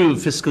to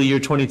approve fiscal year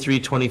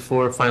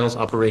 23-24 finals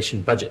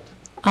operation budget?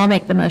 I'll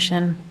make the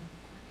motion.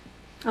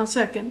 I'll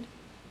second.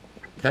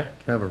 Okay, can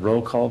I have a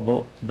roll call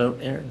vote,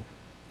 Aaron?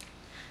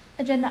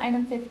 Agenda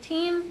item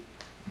 15,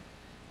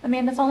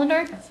 Amanda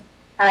Follender,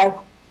 Aye.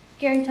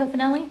 Gary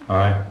Tofinelli,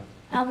 Aye.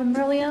 Alvin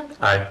Berlio,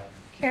 Aye.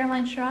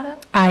 Caroline Sherrod,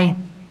 Aye.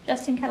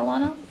 Justin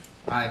Catalano,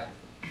 Aye.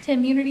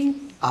 Tim Unity,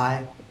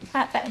 Aye.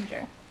 Pat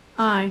Bettinger.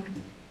 Aye.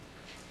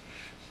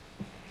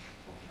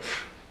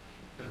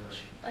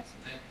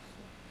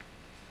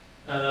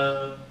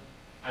 Item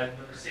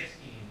number 16,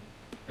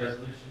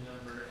 resolution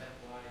number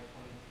FY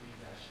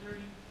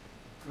 23-30,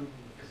 approving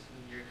the fiscal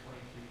year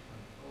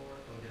 23-24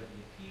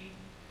 OWP,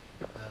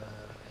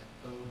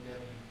 OWPA,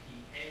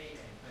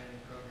 and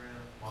planning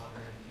program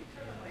monitoring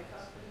future.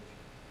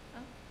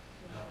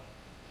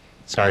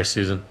 Sorry,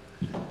 Susan,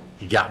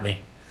 you got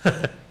me.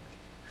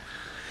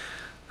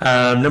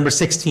 Number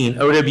 16,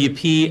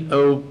 OWP,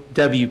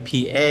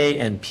 OWPA,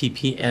 and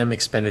PPM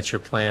expenditure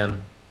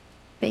plan.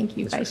 Thank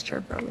you, Vice Chair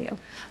Berlio.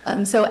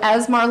 So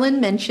as Marlon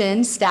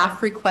mentioned,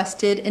 staff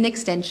requested an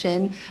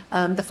extension.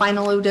 The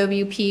final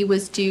OWP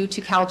was due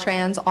to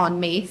Caltrans on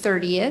May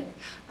 30th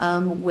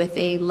with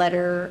a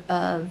letter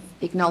of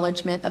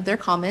acknowledgement of their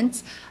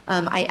comments.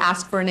 I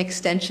asked for an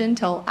extension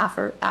till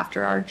after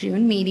our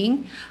June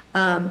meeting.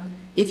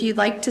 If you'd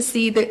like to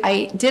see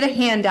I did a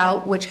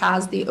handout which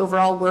has the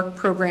overall work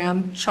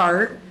program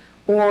chart,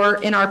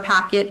 or in our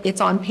packet, it's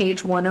on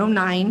page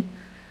 109.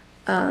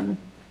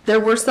 There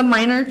were some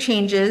minor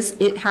changes.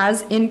 It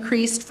has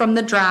increased from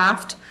the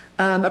draft,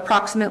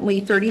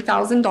 approximately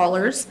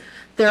 $30,000.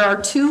 There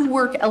are two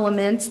work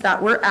elements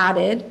that were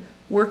added.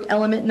 Work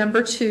element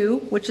number 2,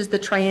 which is the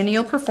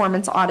triennial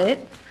performance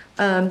audit.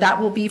 That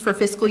will be for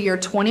fiscal year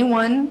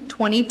 21,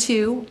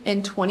 22,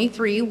 and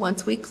 23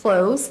 once we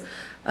close.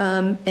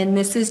 And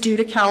this is due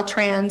to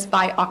Caltrans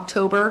by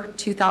October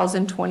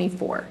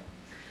 2024.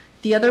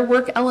 The other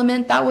work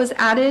element that was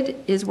added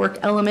is work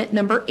element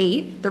number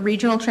 8, the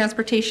Regional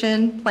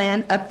Transportation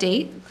Plan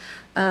Update.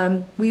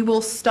 We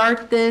will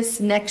start this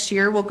next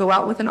year. We'll go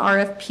out with an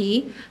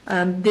RFP.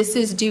 This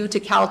is due to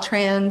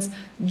Caltrans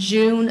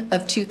June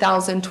of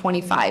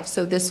 2025,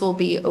 so this will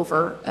be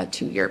over a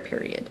 2-year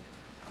period.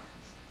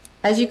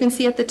 As you can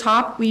see at the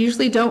top, we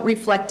usually don't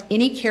reflect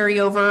any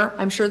carryover.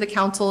 I'm sure the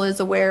council is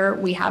aware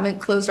we haven't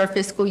closed our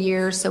fiscal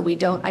year, so we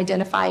don't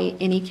identify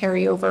any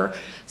carryover.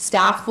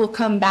 Staff will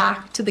come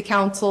back to the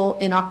council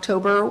in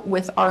October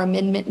with our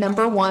amendment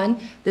number 1.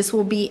 This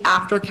will be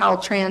after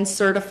Caltrans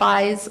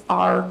certifies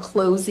our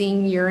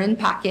closing year-end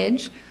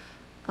package.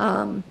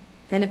 And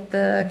if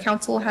the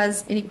council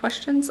has any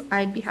questions,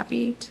 I'd be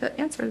happy to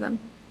answer them.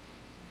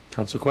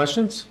 Council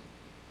questions?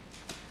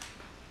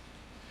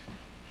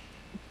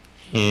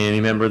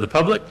 Any member of the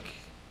public?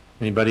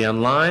 Anybody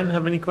online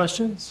have any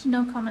questions?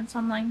 No comments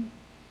online.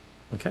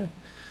 Okay.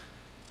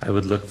 I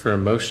would look for a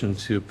motion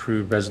to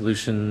approve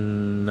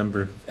resolution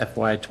number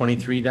FY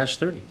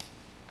 23-30.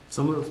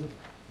 So moved.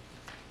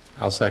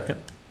 I'll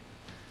second.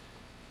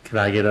 Could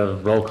I get a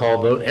roll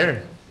call vote?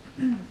 Aaron?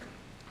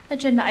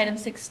 Agenda item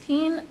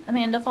 16,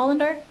 Amanda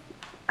Follender,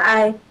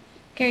 Aye.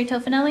 Gary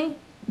Tofinelli,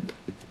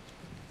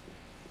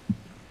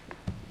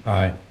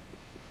 Aye.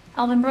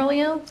 Alvin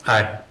Berlio,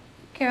 Aye.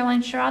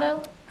 Caroline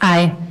Sherrod,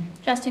 Aye.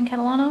 Justin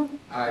Catalano,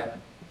 Aye.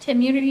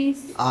 Tim Unity,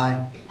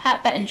 Aye.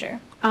 Pat Bettinger.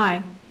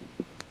 Aye.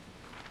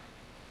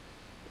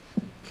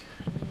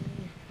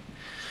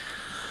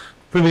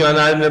 Moving on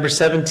to item number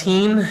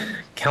 17,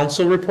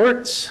 council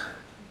reports.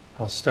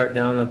 I'll start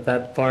down at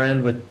that far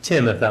end with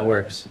Tim, if that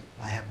works.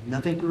 I have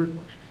nothing to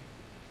report.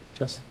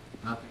 Justin?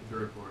 Nothing to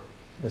report.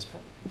 Ms.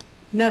 Paul?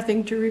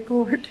 Nothing to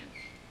report.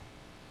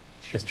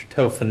 Mr.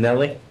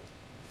 Tofinelli?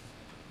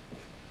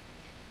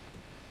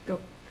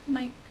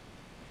 Mike.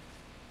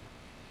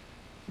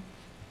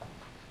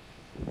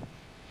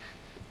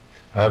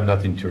 I have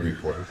nothing to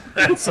report.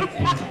 I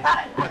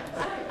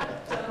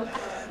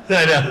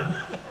know.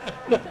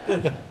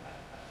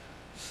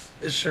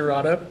 Is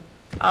Sharado?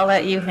 I'll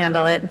let you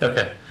handle it.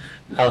 Okay.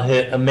 I'll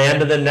hit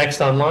Amanda then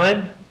next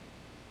online.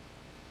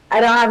 I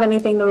don't have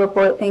anything to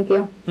report, thank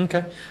you.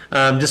 Okay.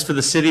 Just for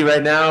the city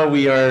right now,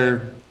 we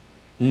are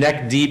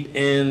neck deep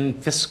in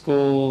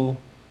fiscal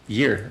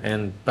year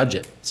and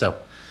budget. So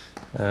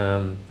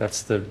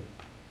that's the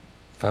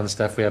fun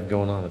stuff we have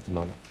going on at the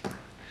moment.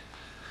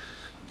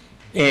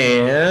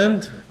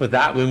 And with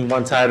that, we move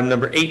on to item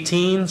number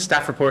 18,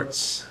 staff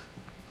reports.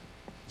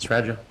 Ms.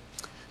 Radjo.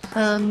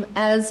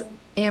 As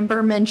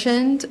Amber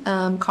mentioned,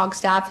 COG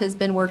staff has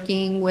been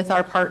working with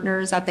our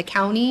partners at the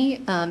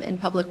county in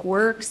Public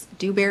Works,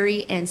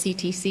 Dewberry, and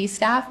CTC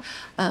staff.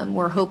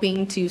 We're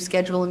hoping to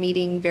schedule a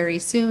meeting very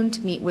soon to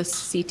meet with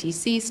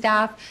CTC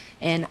staff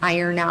and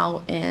iron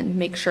out and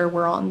make sure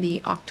we're on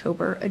the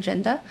October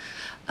agenda.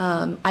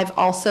 I've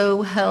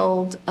also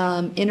held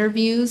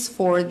interviews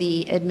for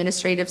the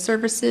administrative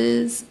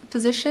services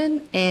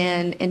position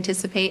and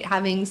anticipate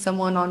having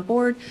someone on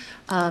board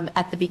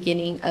at the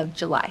beginning of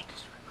July.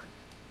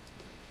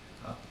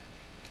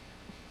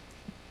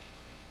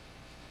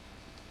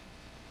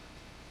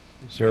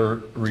 Is there a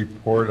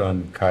report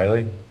on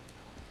Kylie?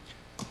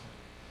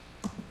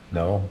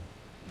 No?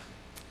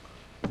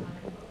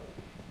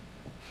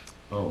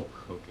 Oh,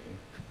 okay.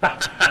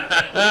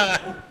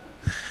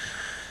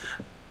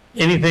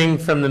 Anything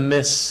from the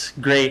Miss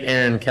Great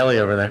Erin Kelly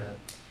over there?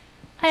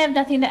 I have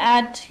nothing to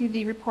add to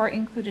the report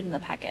included in the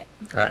packet.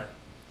 All right.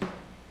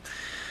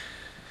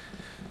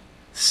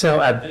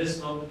 So at this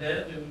moment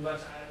then, we move on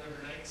to item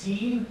number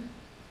 19.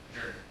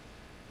 Sure.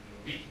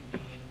 We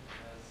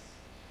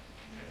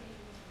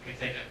can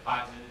take a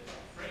 5-minute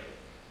break.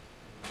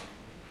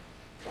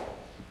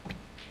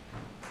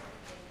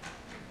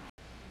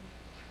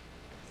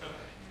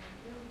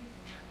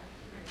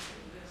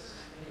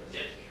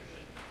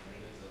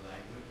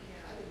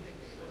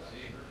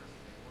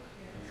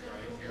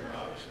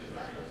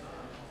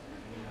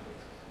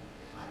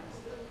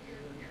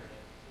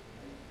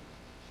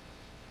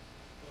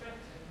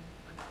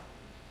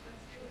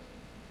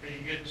 Are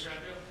you good, Mr.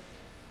 Andrew?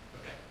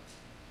 Okay.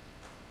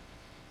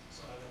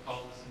 So I will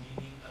call this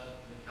meeting of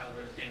the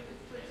Calaveras County.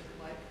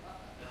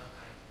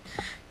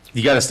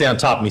 You got to stay on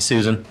top of me,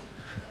 Susan.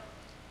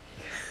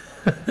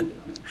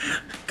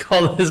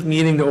 Call this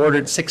meeting to order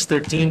at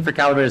 6:13 for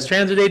Calaveras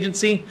Transit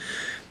Agency.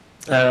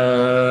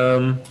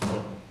 Let's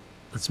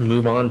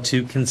move on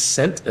to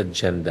consent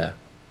agenda.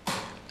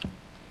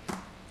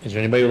 Is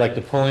there anybody who'd like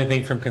to pull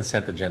anything from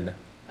consent agenda?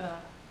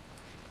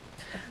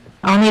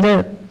 I'll need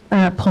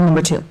a poll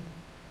number 2.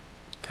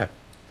 Okay.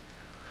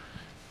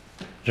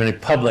 Is there any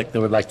public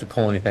that would like to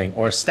pull anything,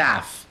 or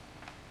staff?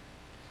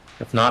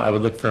 If not, I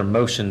would look for a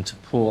motion to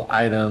pull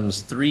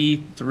items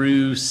 3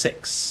 through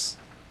 6.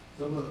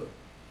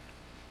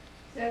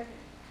 Can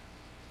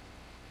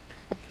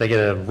I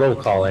get a roll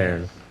call,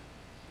 Aaron?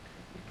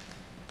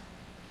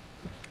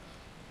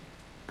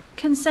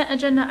 Consent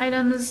agenda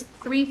items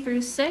 3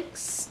 through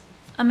 6.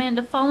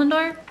 Amanda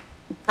Follendor,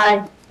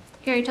 Aye.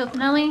 Gary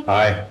Tofinelli,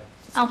 Aye.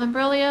 Alvin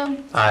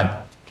Brolio,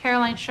 Aye.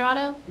 Caroline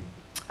Sharado,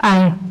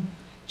 Aye.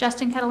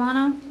 Justin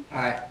Catalano,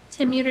 Aye.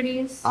 Tim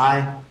Euderdies,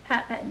 Aye.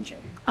 Pat Bettinger.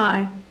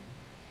 Aye.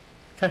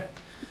 Okay.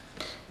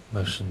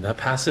 Motion, that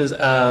passes.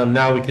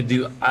 Now we could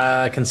do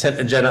consent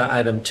agenda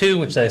item 2,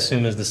 which I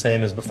assume is the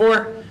same as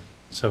before.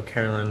 So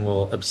Carolyn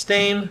will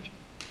abstain.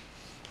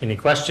 Any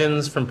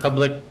questions from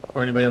public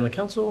or anybody on the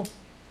council?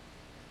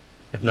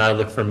 If not, I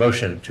look for a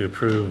motion to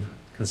approve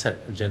consent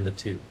agenda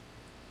 2.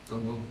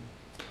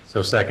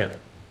 So second.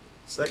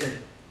 Second.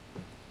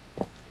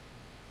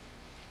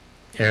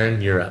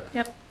 Aaron, you're up.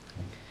 Yep.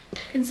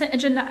 Consent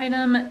agenda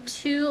item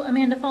 2,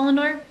 Amanda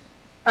Follendor,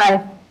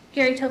 Aye.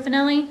 Gary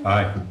Tofinelli,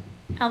 Aye.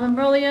 Alvin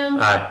Brolio,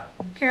 Aye.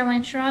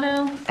 Caroline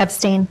Sharado,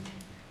 Abstain.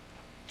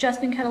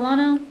 Justin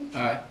Catalano,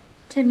 Aye.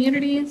 Tim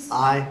Euderdies,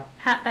 Aye.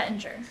 Pat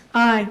Bettinger.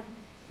 Aye.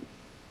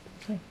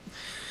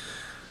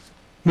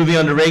 Moving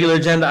on to regular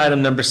agenda,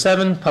 item number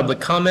 7,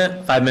 public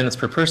comment, 5 minutes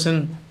per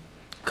person.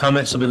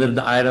 Comments shall be limited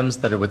to items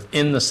that are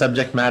within the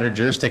subject matter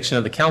jurisdiction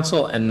of the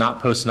council and not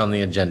posted on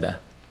the agenda.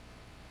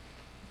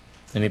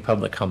 Any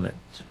public comment?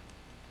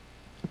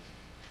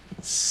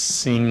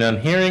 Seeing none,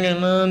 hearing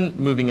none,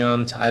 moving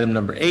on to item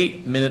number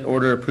 8, minute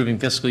order approving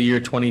fiscal year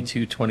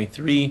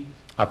 22-23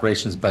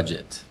 operations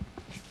budget.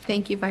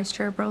 Thank you, Vice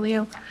Chair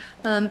Brolio.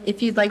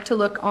 If you'd like to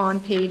look on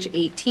page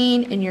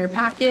 18 in your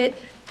packet,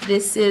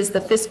 this is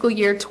the fiscal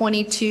year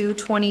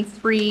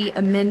 22-23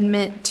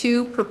 Amendment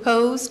 2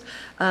 proposed.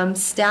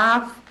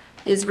 Staff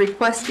is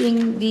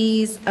requesting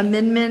these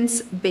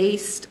amendments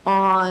based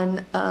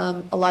on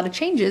a lot of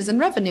changes in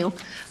revenue.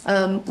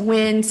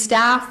 When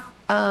staff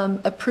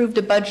approved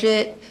a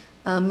budget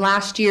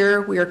last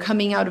year, we were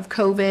coming out of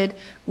COVID.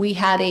 We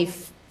had a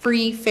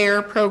free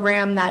fare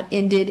program that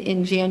ended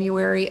in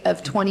January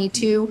of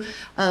 22.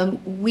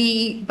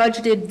 We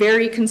budgeted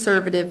very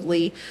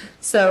conservatively.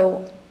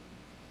 So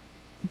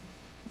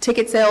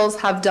ticket sales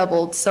have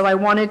doubled. So I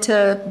wanted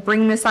to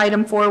bring this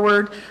item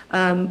forward.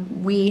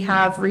 We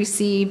have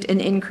received an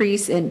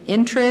increase in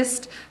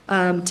interest,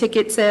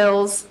 ticket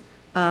sales,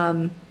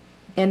 and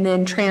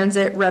then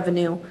transit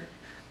revenue.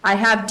 I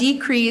have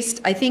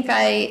decreased, I think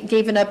I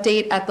gave an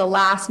update at the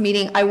last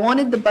meeting. I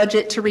wanted the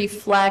budget to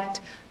reflect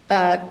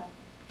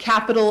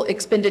capital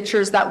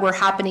expenditures that were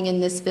happening in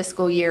this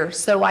fiscal year.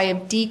 So I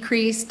have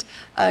decreased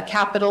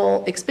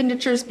capital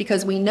expenditures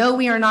because we know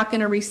we are not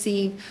going to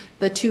receive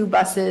the 2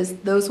 buses.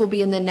 Those will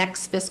be in the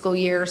next fiscal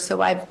year.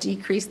 So I've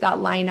decreased that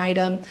line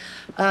item.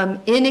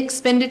 In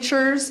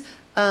expenditures,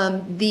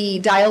 the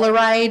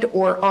dial-a-ride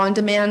or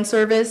on-demand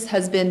service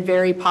has been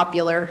very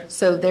popular.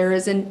 So there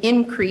is an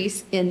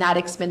increase in that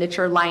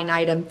expenditure line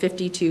item,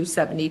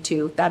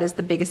 5272. That is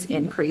the biggest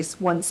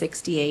increase,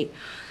 168.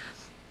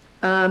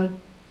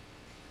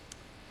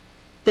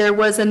 There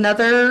was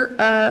another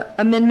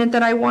amendment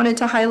that I wanted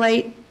to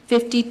highlight,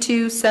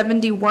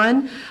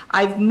 5271.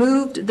 I've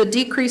moved the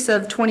decrease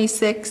of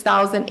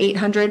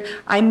 26,800.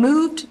 I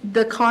moved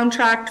the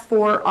contract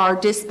for our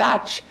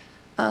dispatch.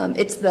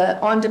 It's the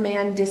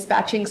on-demand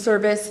dispatching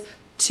service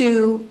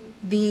to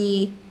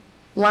the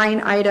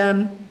line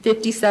item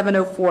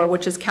 5704,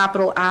 which is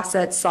capital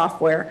assets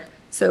software.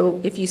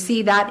 So if you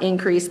see that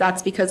increase,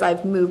 that's because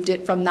I've moved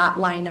it from that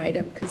line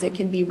item because it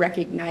can be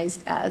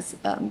recognized as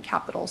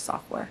capital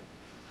software.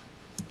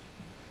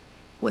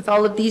 With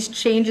all of these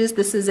changes,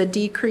 this is a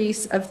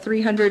decrease of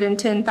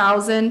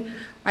 310,000.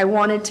 I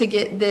wanted to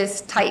get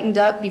this tightened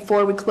up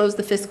before we close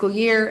the fiscal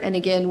year, and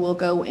again, we'll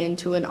go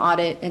into an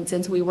audit, and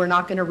since we were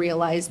not going to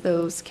realize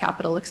those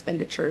capital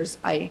expenditures,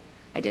 I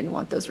didn't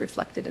want those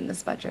reflected in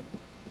this budget.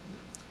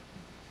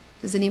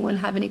 Does anyone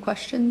have any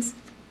questions?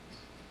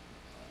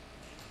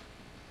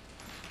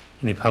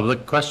 Any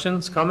public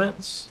questions,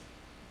 comments?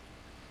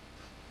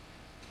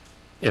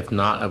 If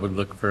not, I would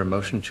look for a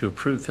motion to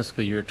approve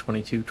fiscal year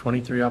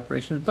 22-23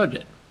 operations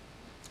budget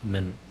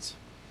amendments.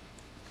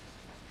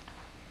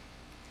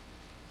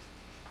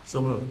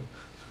 So moved.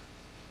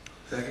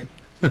 Second.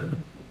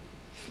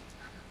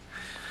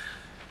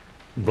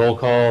 Roll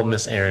call,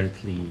 Miss Aaron,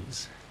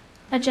 please.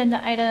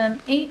 Agenda item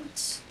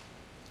 8,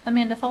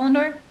 Amanda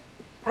Follendor,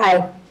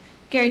 Aye.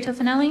 Gary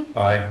Tofinelli,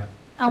 Aye.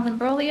 Alvin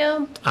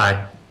Brolio,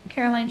 Aye.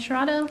 Caroline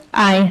Sherrado,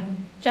 Aye.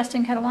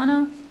 Justin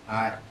Catalano,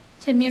 Aye.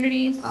 Tim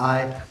Unities,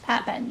 Aye.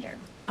 Pat Benger.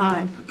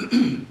 Aye.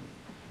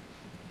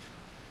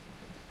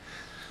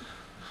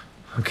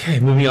 Okay,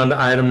 moving on to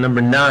item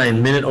number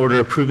 9, minute order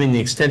approving the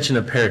extension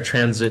of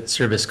paratransit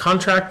service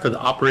contract for the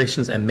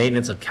operations and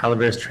maintenance of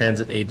Calaveras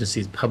Transit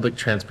Agency's public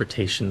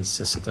transportation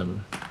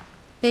system.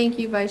 Thank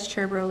you, Vice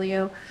Chair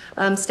Brolio.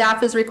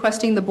 Staff is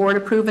requesting the board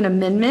approve an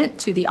amendment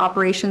to the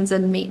operations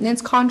and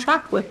maintenance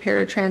contract with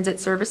Paratransit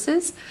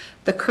Services.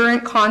 The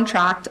current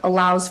contract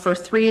allows for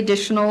 3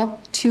 additional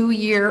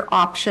 2-year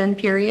option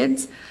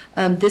periods.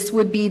 This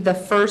would be the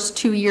first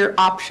 2-year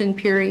option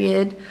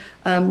period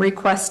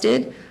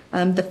requested.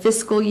 The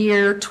fiscal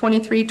year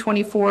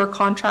 23-24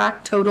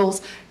 contract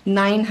totals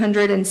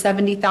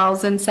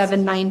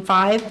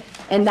 $970,795,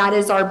 and that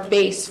is our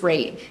base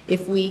rate.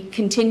 If we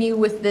continue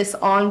with this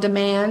on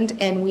demand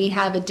and we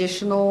have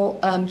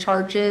additional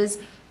charges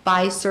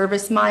by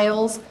service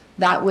miles,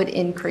 that would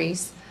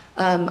increase.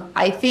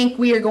 I think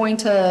we are going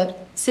to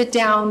sit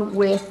down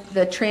with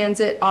the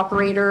transit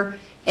operator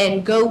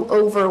and go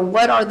over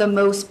what are the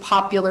most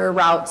popular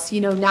routes. You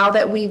know, now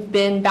that we've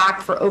been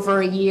back for over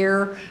a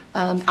year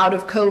out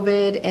of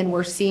COVID and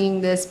we're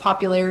seeing this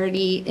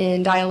popularity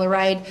in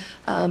dial-a-ride,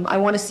 I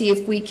want to see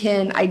if we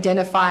can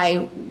identify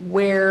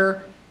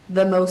where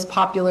the most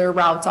popular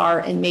routes are,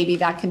 and maybe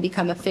that can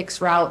become a fixed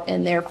route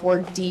and therefore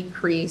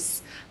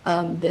decrease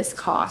this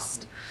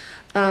cost.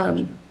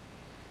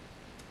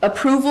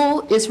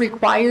 Approval is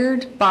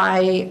required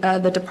by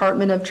the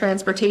Department of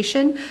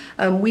Transportation.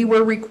 We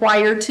were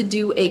required to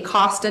do a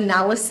cost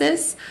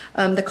analysis.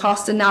 The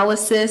cost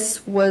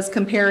analysis was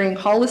comparing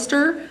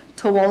Hollister,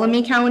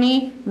 Tuolumne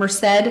County,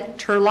 Merced,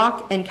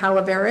 Turlock, and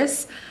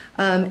Calaveras.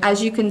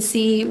 As you can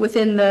see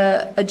within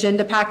the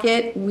agenda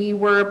packet, we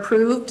were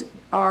approved.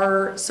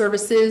 Our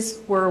services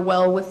were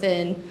well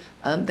within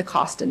the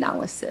cost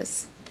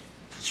analysis.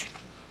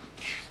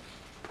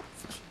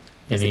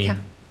 Any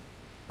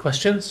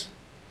questions?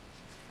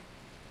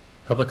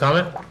 Public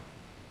comment?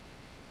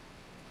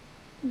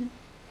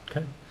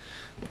 Okay.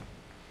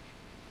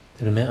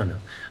 Did a minute?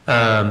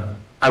 No.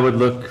 I would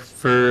look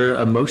for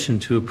a motion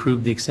to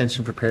approve the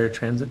extension for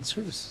paratransit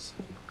services.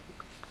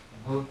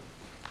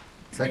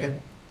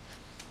 Second.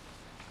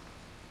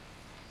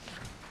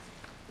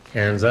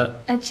 Aaron's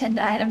up.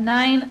 Agenda item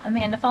 9,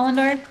 Amanda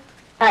Follendor,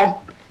 Aye.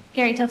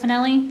 Gary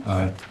Tofinelli,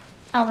 Aye.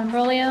 Alvin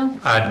Brolio,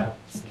 Aye.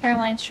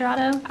 Caroline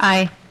Sherrado,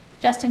 Aye.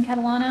 Justin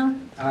Catalano,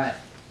 Aye.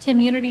 Tim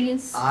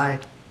Unities, Aye.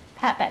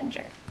 Pat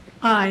Benger.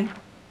 Aye.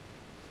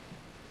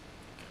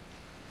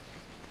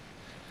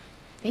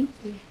 Thank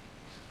you.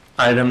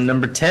 Item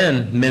number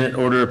 10, minute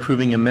order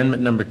approving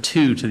amendment number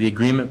 2 to the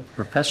agreement for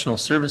professional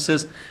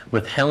services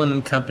with Helen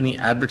and Company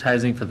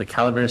Advertising for the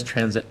Calaveras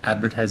Transit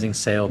Advertising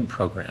Sale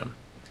Program.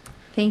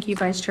 Thank you,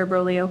 Vice Chair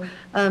Brolio.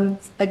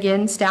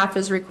 Again, staff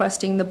is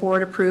requesting the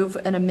board approve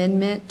an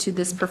amendment to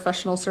this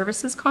professional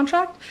services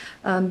contract.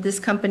 This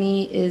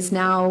company is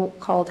now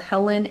called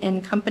Helen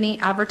and Company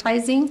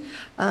Advertising.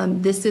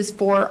 This is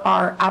for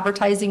our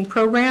advertising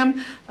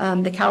program.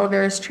 The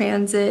Calaveras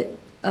Transit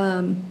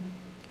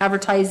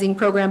advertising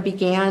program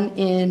began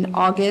in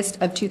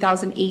August of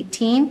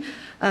 2018.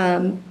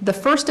 The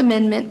first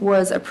amendment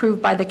was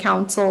approved by the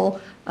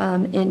council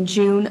in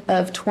June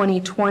of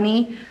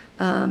 2020.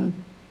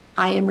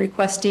 I am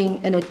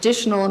requesting an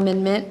additional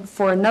amendment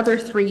for another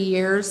 3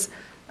 years.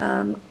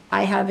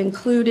 I have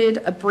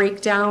included a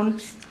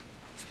breakdown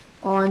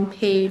on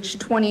page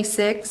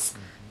 26.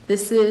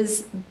 This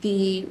is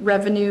the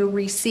revenue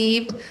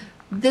received.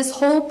 This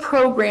whole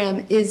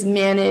program is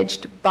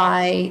managed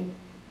by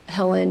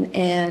Helen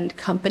and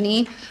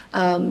Company.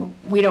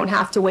 We don't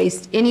have to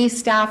waste any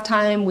staff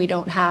time. We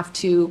don't have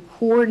to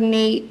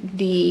coordinate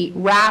the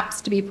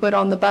wraps to be put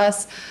on the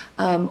bus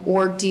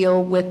or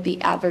deal with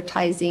the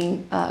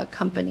advertising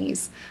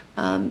companies.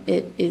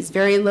 It is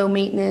very low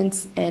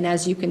maintenance, and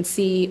as you can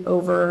see,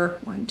 over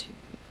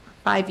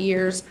 5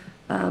 years,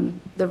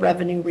 the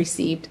revenue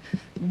received.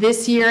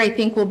 This year, I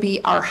think, will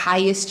be our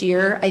highest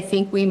year. I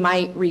think we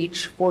might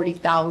reach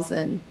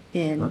 40,000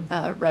 in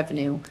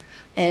revenue.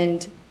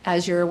 And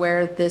as you're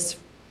aware, this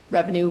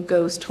revenue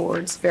goes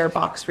towards fare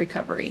box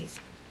recovery.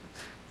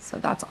 So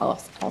that's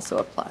also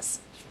a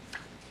plus.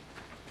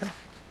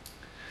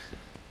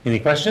 Any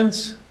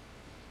questions?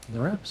 The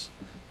reps?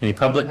 Any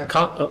public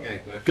go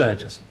ahead,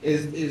 Justin.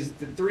 Is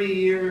the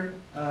 3-year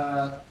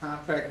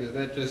contract, is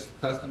that just a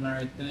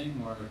customary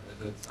thing, or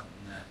is it something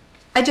that?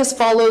 I just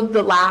followed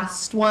the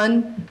last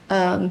one.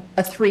 A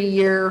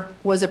 3-year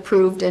was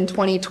approved in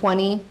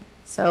 2020,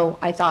 so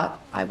I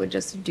thought I would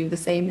just do the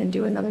same and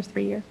do another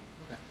 3-year.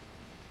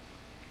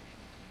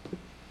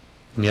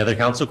 Any other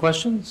council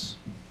questions?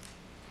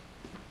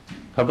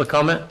 Public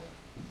comment?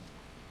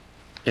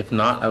 If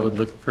not, I would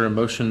look for a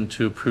motion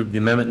to approve the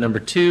amendment number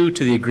 2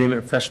 to the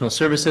agreement professional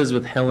services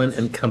with Helen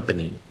and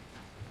Company.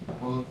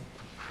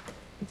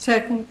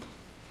 Second.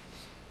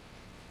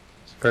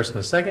 First and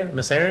a second,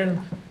 Miss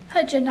Aaron?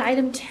 Agenda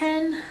item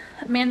 10,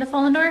 Amanda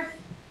Follendorf.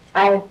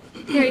 Aye.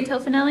 Harry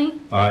Tofinelli.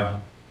 Aye.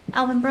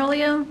 Alvin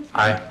Brolio.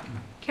 Aye.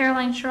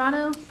 Caroline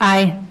Sherrano.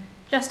 Aye.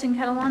 Justin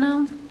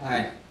Catalano.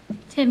 Aye.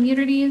 Tim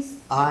Uterdes.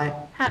 Aye.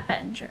 Pat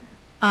Bettinger.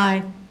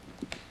 Aye.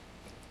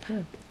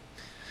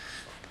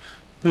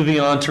 Moving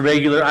on to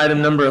regular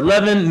item number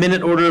 11,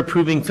 minute order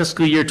approving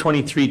fiscal year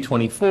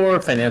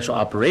 23-24 financial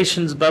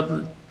operations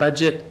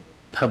budget,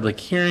 public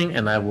hearing,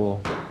 and I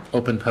will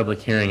open public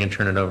hearing and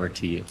turn it over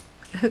to you.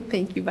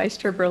 Thank you, Vice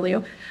Chair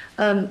Berlio.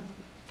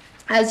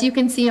 As you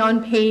can see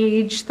on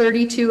page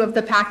 32 of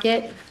the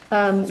packet,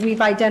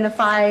 we've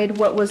identified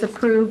what was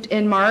approved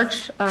in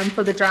March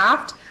for the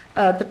draft.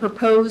 The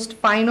proposed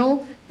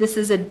final, this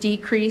is a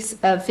decrease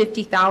of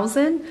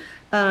 50,000.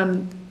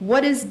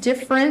 What is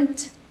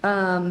different?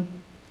 I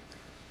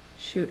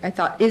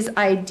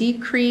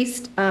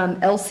decreased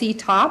LC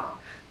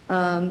top,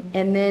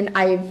 and then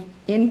I've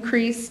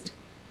increased,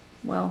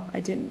 well, I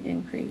didn't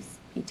increase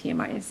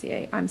PTMI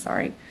SCA, I'm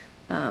sorry.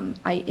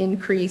 I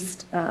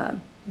increased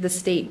the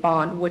state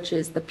bond, which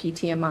is the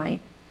PTMI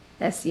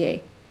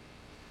SCA.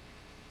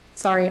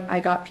 Sorry, I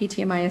got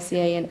PTMI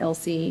SCA and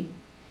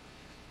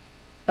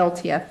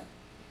LTF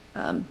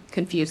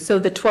confused. So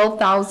the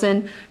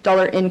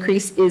 $12,000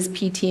 increase is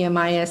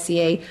PTMI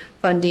SCA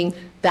funding.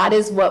 That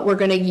is what we're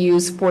going to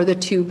use for the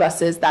 2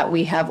 buses that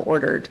we have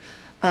ordered.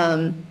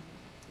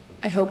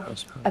 I hope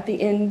at the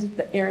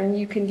end, Aaron,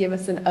 you can give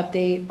us an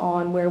update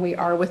on where we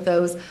are with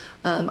those.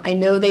 I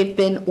know they've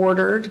been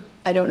ordered.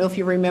 I don't know if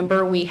you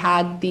remember, we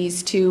had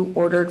these 2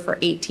 ordered for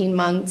 18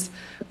 months.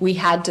 We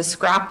had to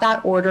scrap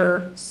that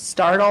order,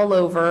 start all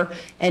over,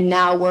 and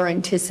now we're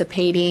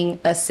anticipating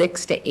a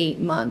 6 to 8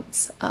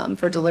 months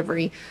for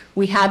delivery.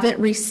 We haven't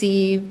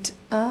received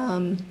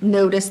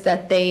notice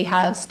that they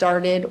have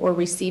started or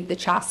received the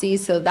chassis,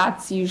 so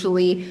that's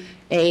usually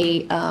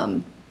a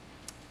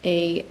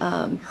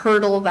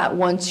hurdle that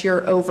once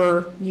you're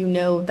over, you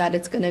know that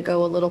it's going to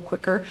go a little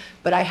quicker.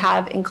 But I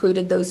have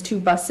included those 2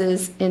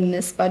 buses in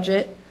this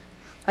budget.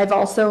 I've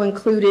also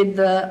included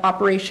the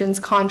operations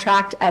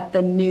contract at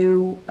the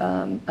new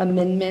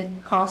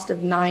amendment cost of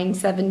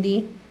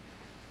 $970.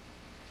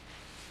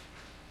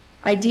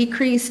 I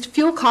decreased,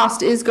 fuel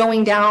cost is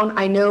going down.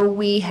 I know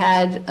we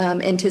had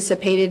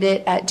anticipated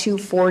it at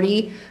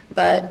 $240,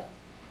 but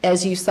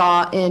as you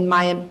saw in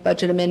my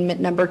budget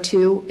amendment number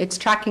 2, it's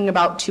tracking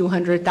about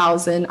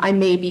 $200,000. I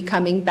may be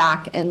coming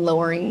back and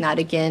lowering that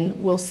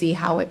again. We'll see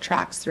how it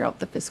tracks throughout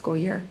the fiscal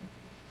year.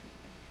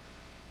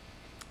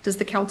 Does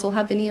the council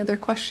have any other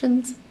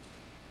questions?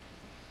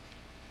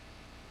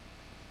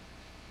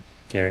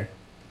 Gary?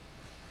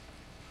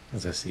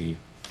 As I see you.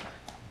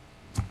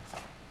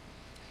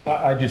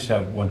 I just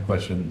have one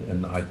question,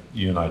 and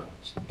you and I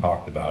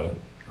talked about it.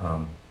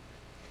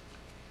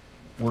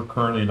 We're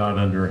currently not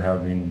under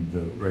having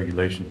the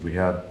regulations we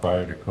had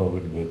prior to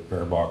COVID with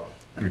fare box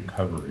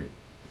recovery.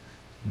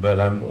 but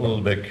I'm a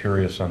little bit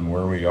curious on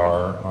where we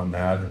are on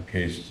that in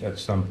case at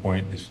some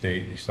point the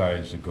state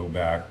decides to go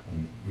back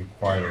and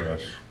require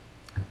us.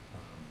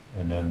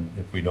 And then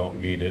if we don't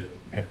meet it,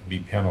 be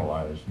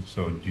penalized.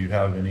 So do you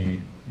have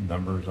any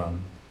numbers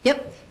on?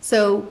 Yep.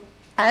 So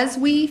as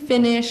we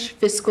finish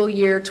fiscal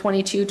year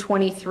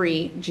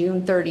 22-23,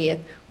 June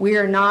 30th, we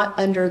are not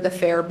under the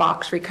fare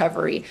box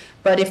recovery.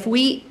 But if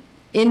we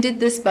ended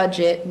this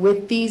budget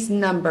with these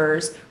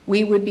numbers,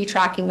 we would be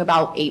tracking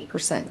about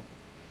 8%.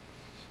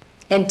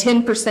 And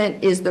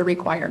 10% is the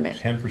requirement.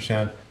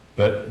 10%,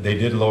 but they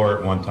did lower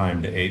it one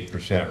time to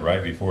 8%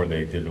 right before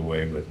they did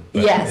away with it.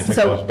 But Yes, if it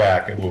so- goes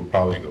back, it will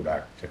probably go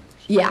back to 10%.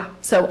 Yeah,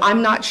 so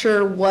I'm not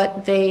sure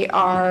what they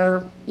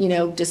are,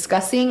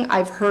 discussing.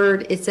 I've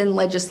heard it's in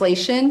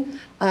legislation.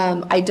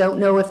 I don't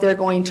know if they're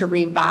going to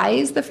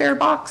revise the fare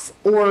box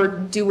or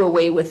do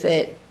away with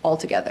it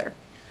altogether.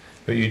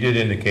 But you did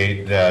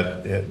indicate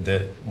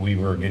that we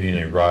were getting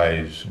a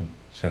rise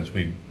since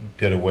we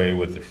did away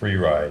with the free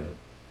ride,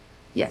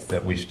 Yes.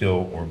 that we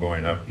still were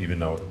going up even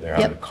though they're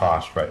on the Yep.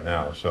 cost right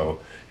now. So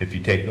if you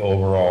take the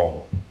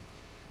overall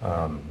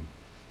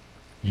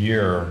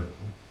year,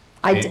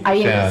 I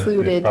 8%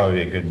 included. is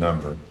probably a good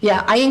number.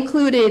 Yeah, I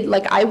included,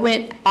 I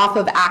went off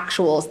of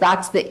actuals.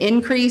 That's the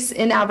increase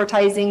in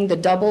advertising, the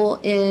double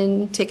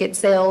in ticket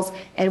sales,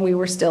 and we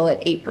were still at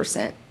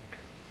 8%.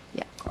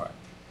 Yeah. All right,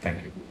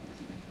 thank you.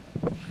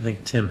 I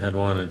think Tim had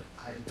wanted,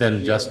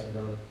 then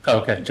Justin. Oh,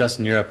 okay,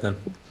 Justin, you're up then.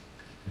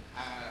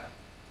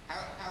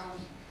 How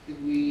do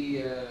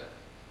we,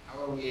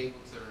 how are we able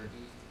to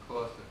reduce the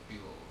cost of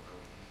fuel?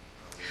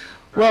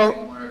 Are we Well-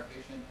 driving more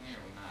efficiently?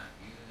 Are we not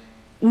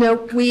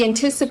using? No, we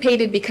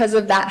anticipated because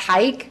of that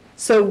hike,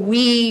 so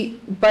we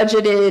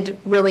budgeted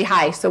really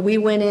high. So we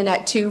went in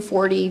at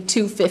 240,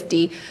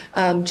 250,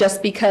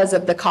 just because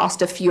of the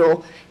cost of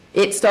fuel.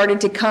 It started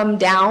to come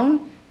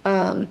down,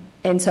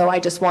 and so I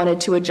just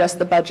wanted to adjust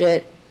the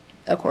budget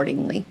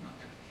accordingly.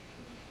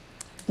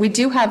 We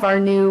do have our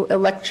new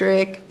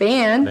electric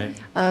van,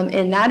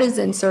 and that is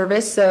in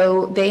service.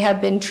 So they have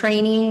been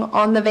training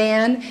on the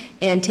van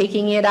and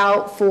taking it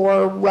out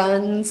for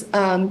runs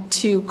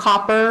to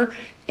Copper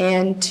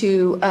and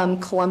to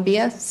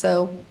Columbia.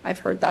 So I've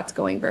heard that's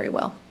going very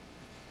well.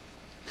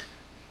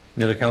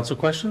 Any other council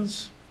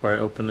questions before I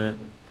open it?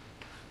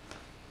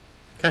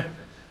 Okay,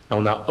 I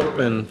will now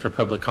open for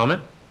public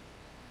comment.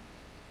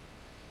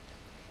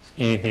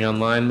 Anything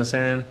online, Ms.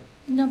 Aaron?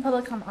 No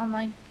public comment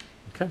online.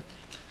 Okay.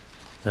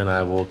 Then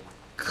I will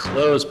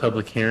close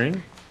public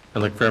hearing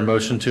and look for a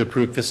motion to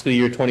approve fiscal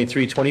year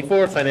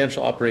 23-24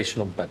 financial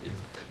operational budget.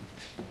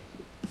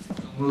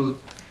 Move.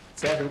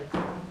 Second.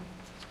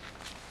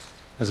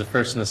 As a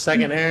first and a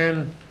second,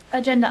 Aaron?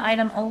 Agenda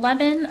item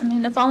 11,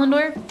 Amanda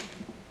Follendorf,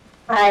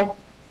 Aye.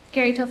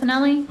 Gary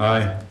Tofinelli,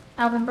 Aye.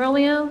 Alvin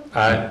Brolio,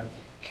 Aye.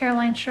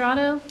 Caroline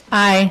Sherrato,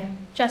 Aye.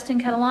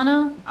 Justin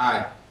Catalano,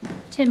 Aye.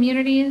 Tim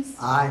Unities,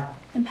 Aye.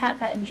 and Pat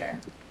Pettinger.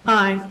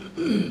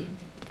 Aye.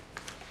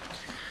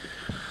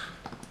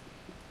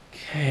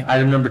 Okay,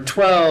 item number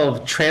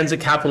 12, Transit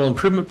Capital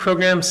Improvement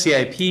Program,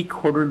 CIP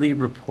Quarterly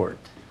Report.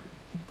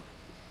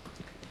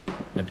 And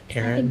I think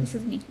Aaron, this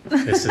is me.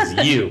 this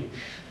is you.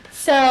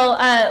 So,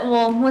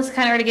 well, Melissa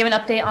kind of already gave an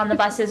update on the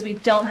buses. We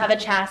don't have a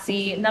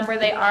chassis number.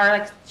 They are,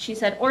 like she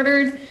said,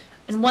 ordered.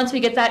 And once we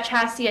get that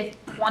chassis, I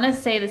want to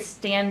say the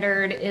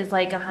standard is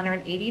like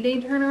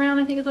 180-day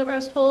turnaround, I think is what I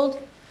was told.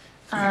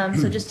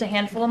 So just a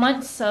handful of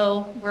months.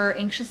 So we're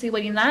anxiously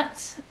waiting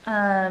that.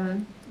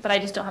 But I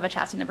just don't have a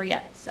chassis number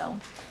yet, so.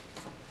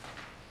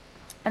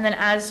 And then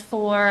as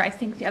for, I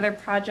think the other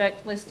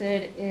project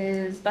listed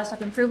is bus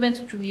stop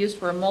improvements, which we've used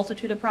for a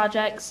multitude of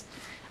projects.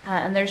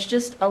 And there's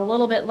just a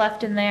little bit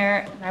left in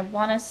there, and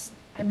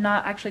I'm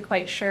not actually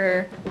quite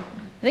sure.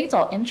 I think it's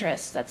all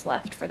interest that's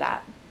left for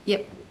that.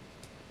 Yep.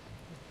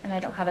 And I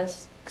don't have an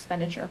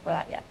expenditure for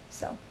that yet,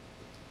 so.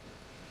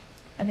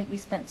 I think we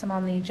spent some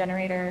on the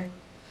generator,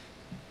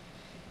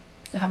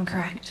 if I'm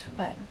correct,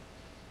 but.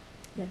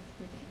 Yeah.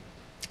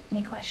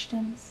 Any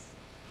questions?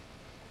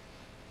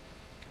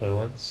 Going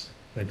once,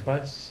 going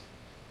twice.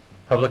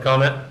 Public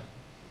comment?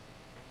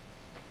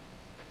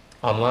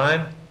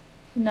 Online?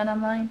 None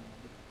online?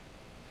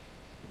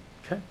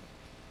 Okay.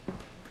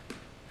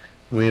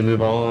 We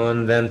move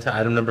on then to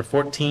item number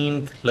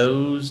 14,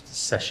 closed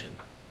session.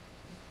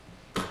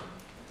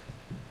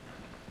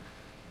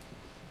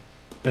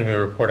 And we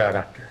report out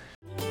after.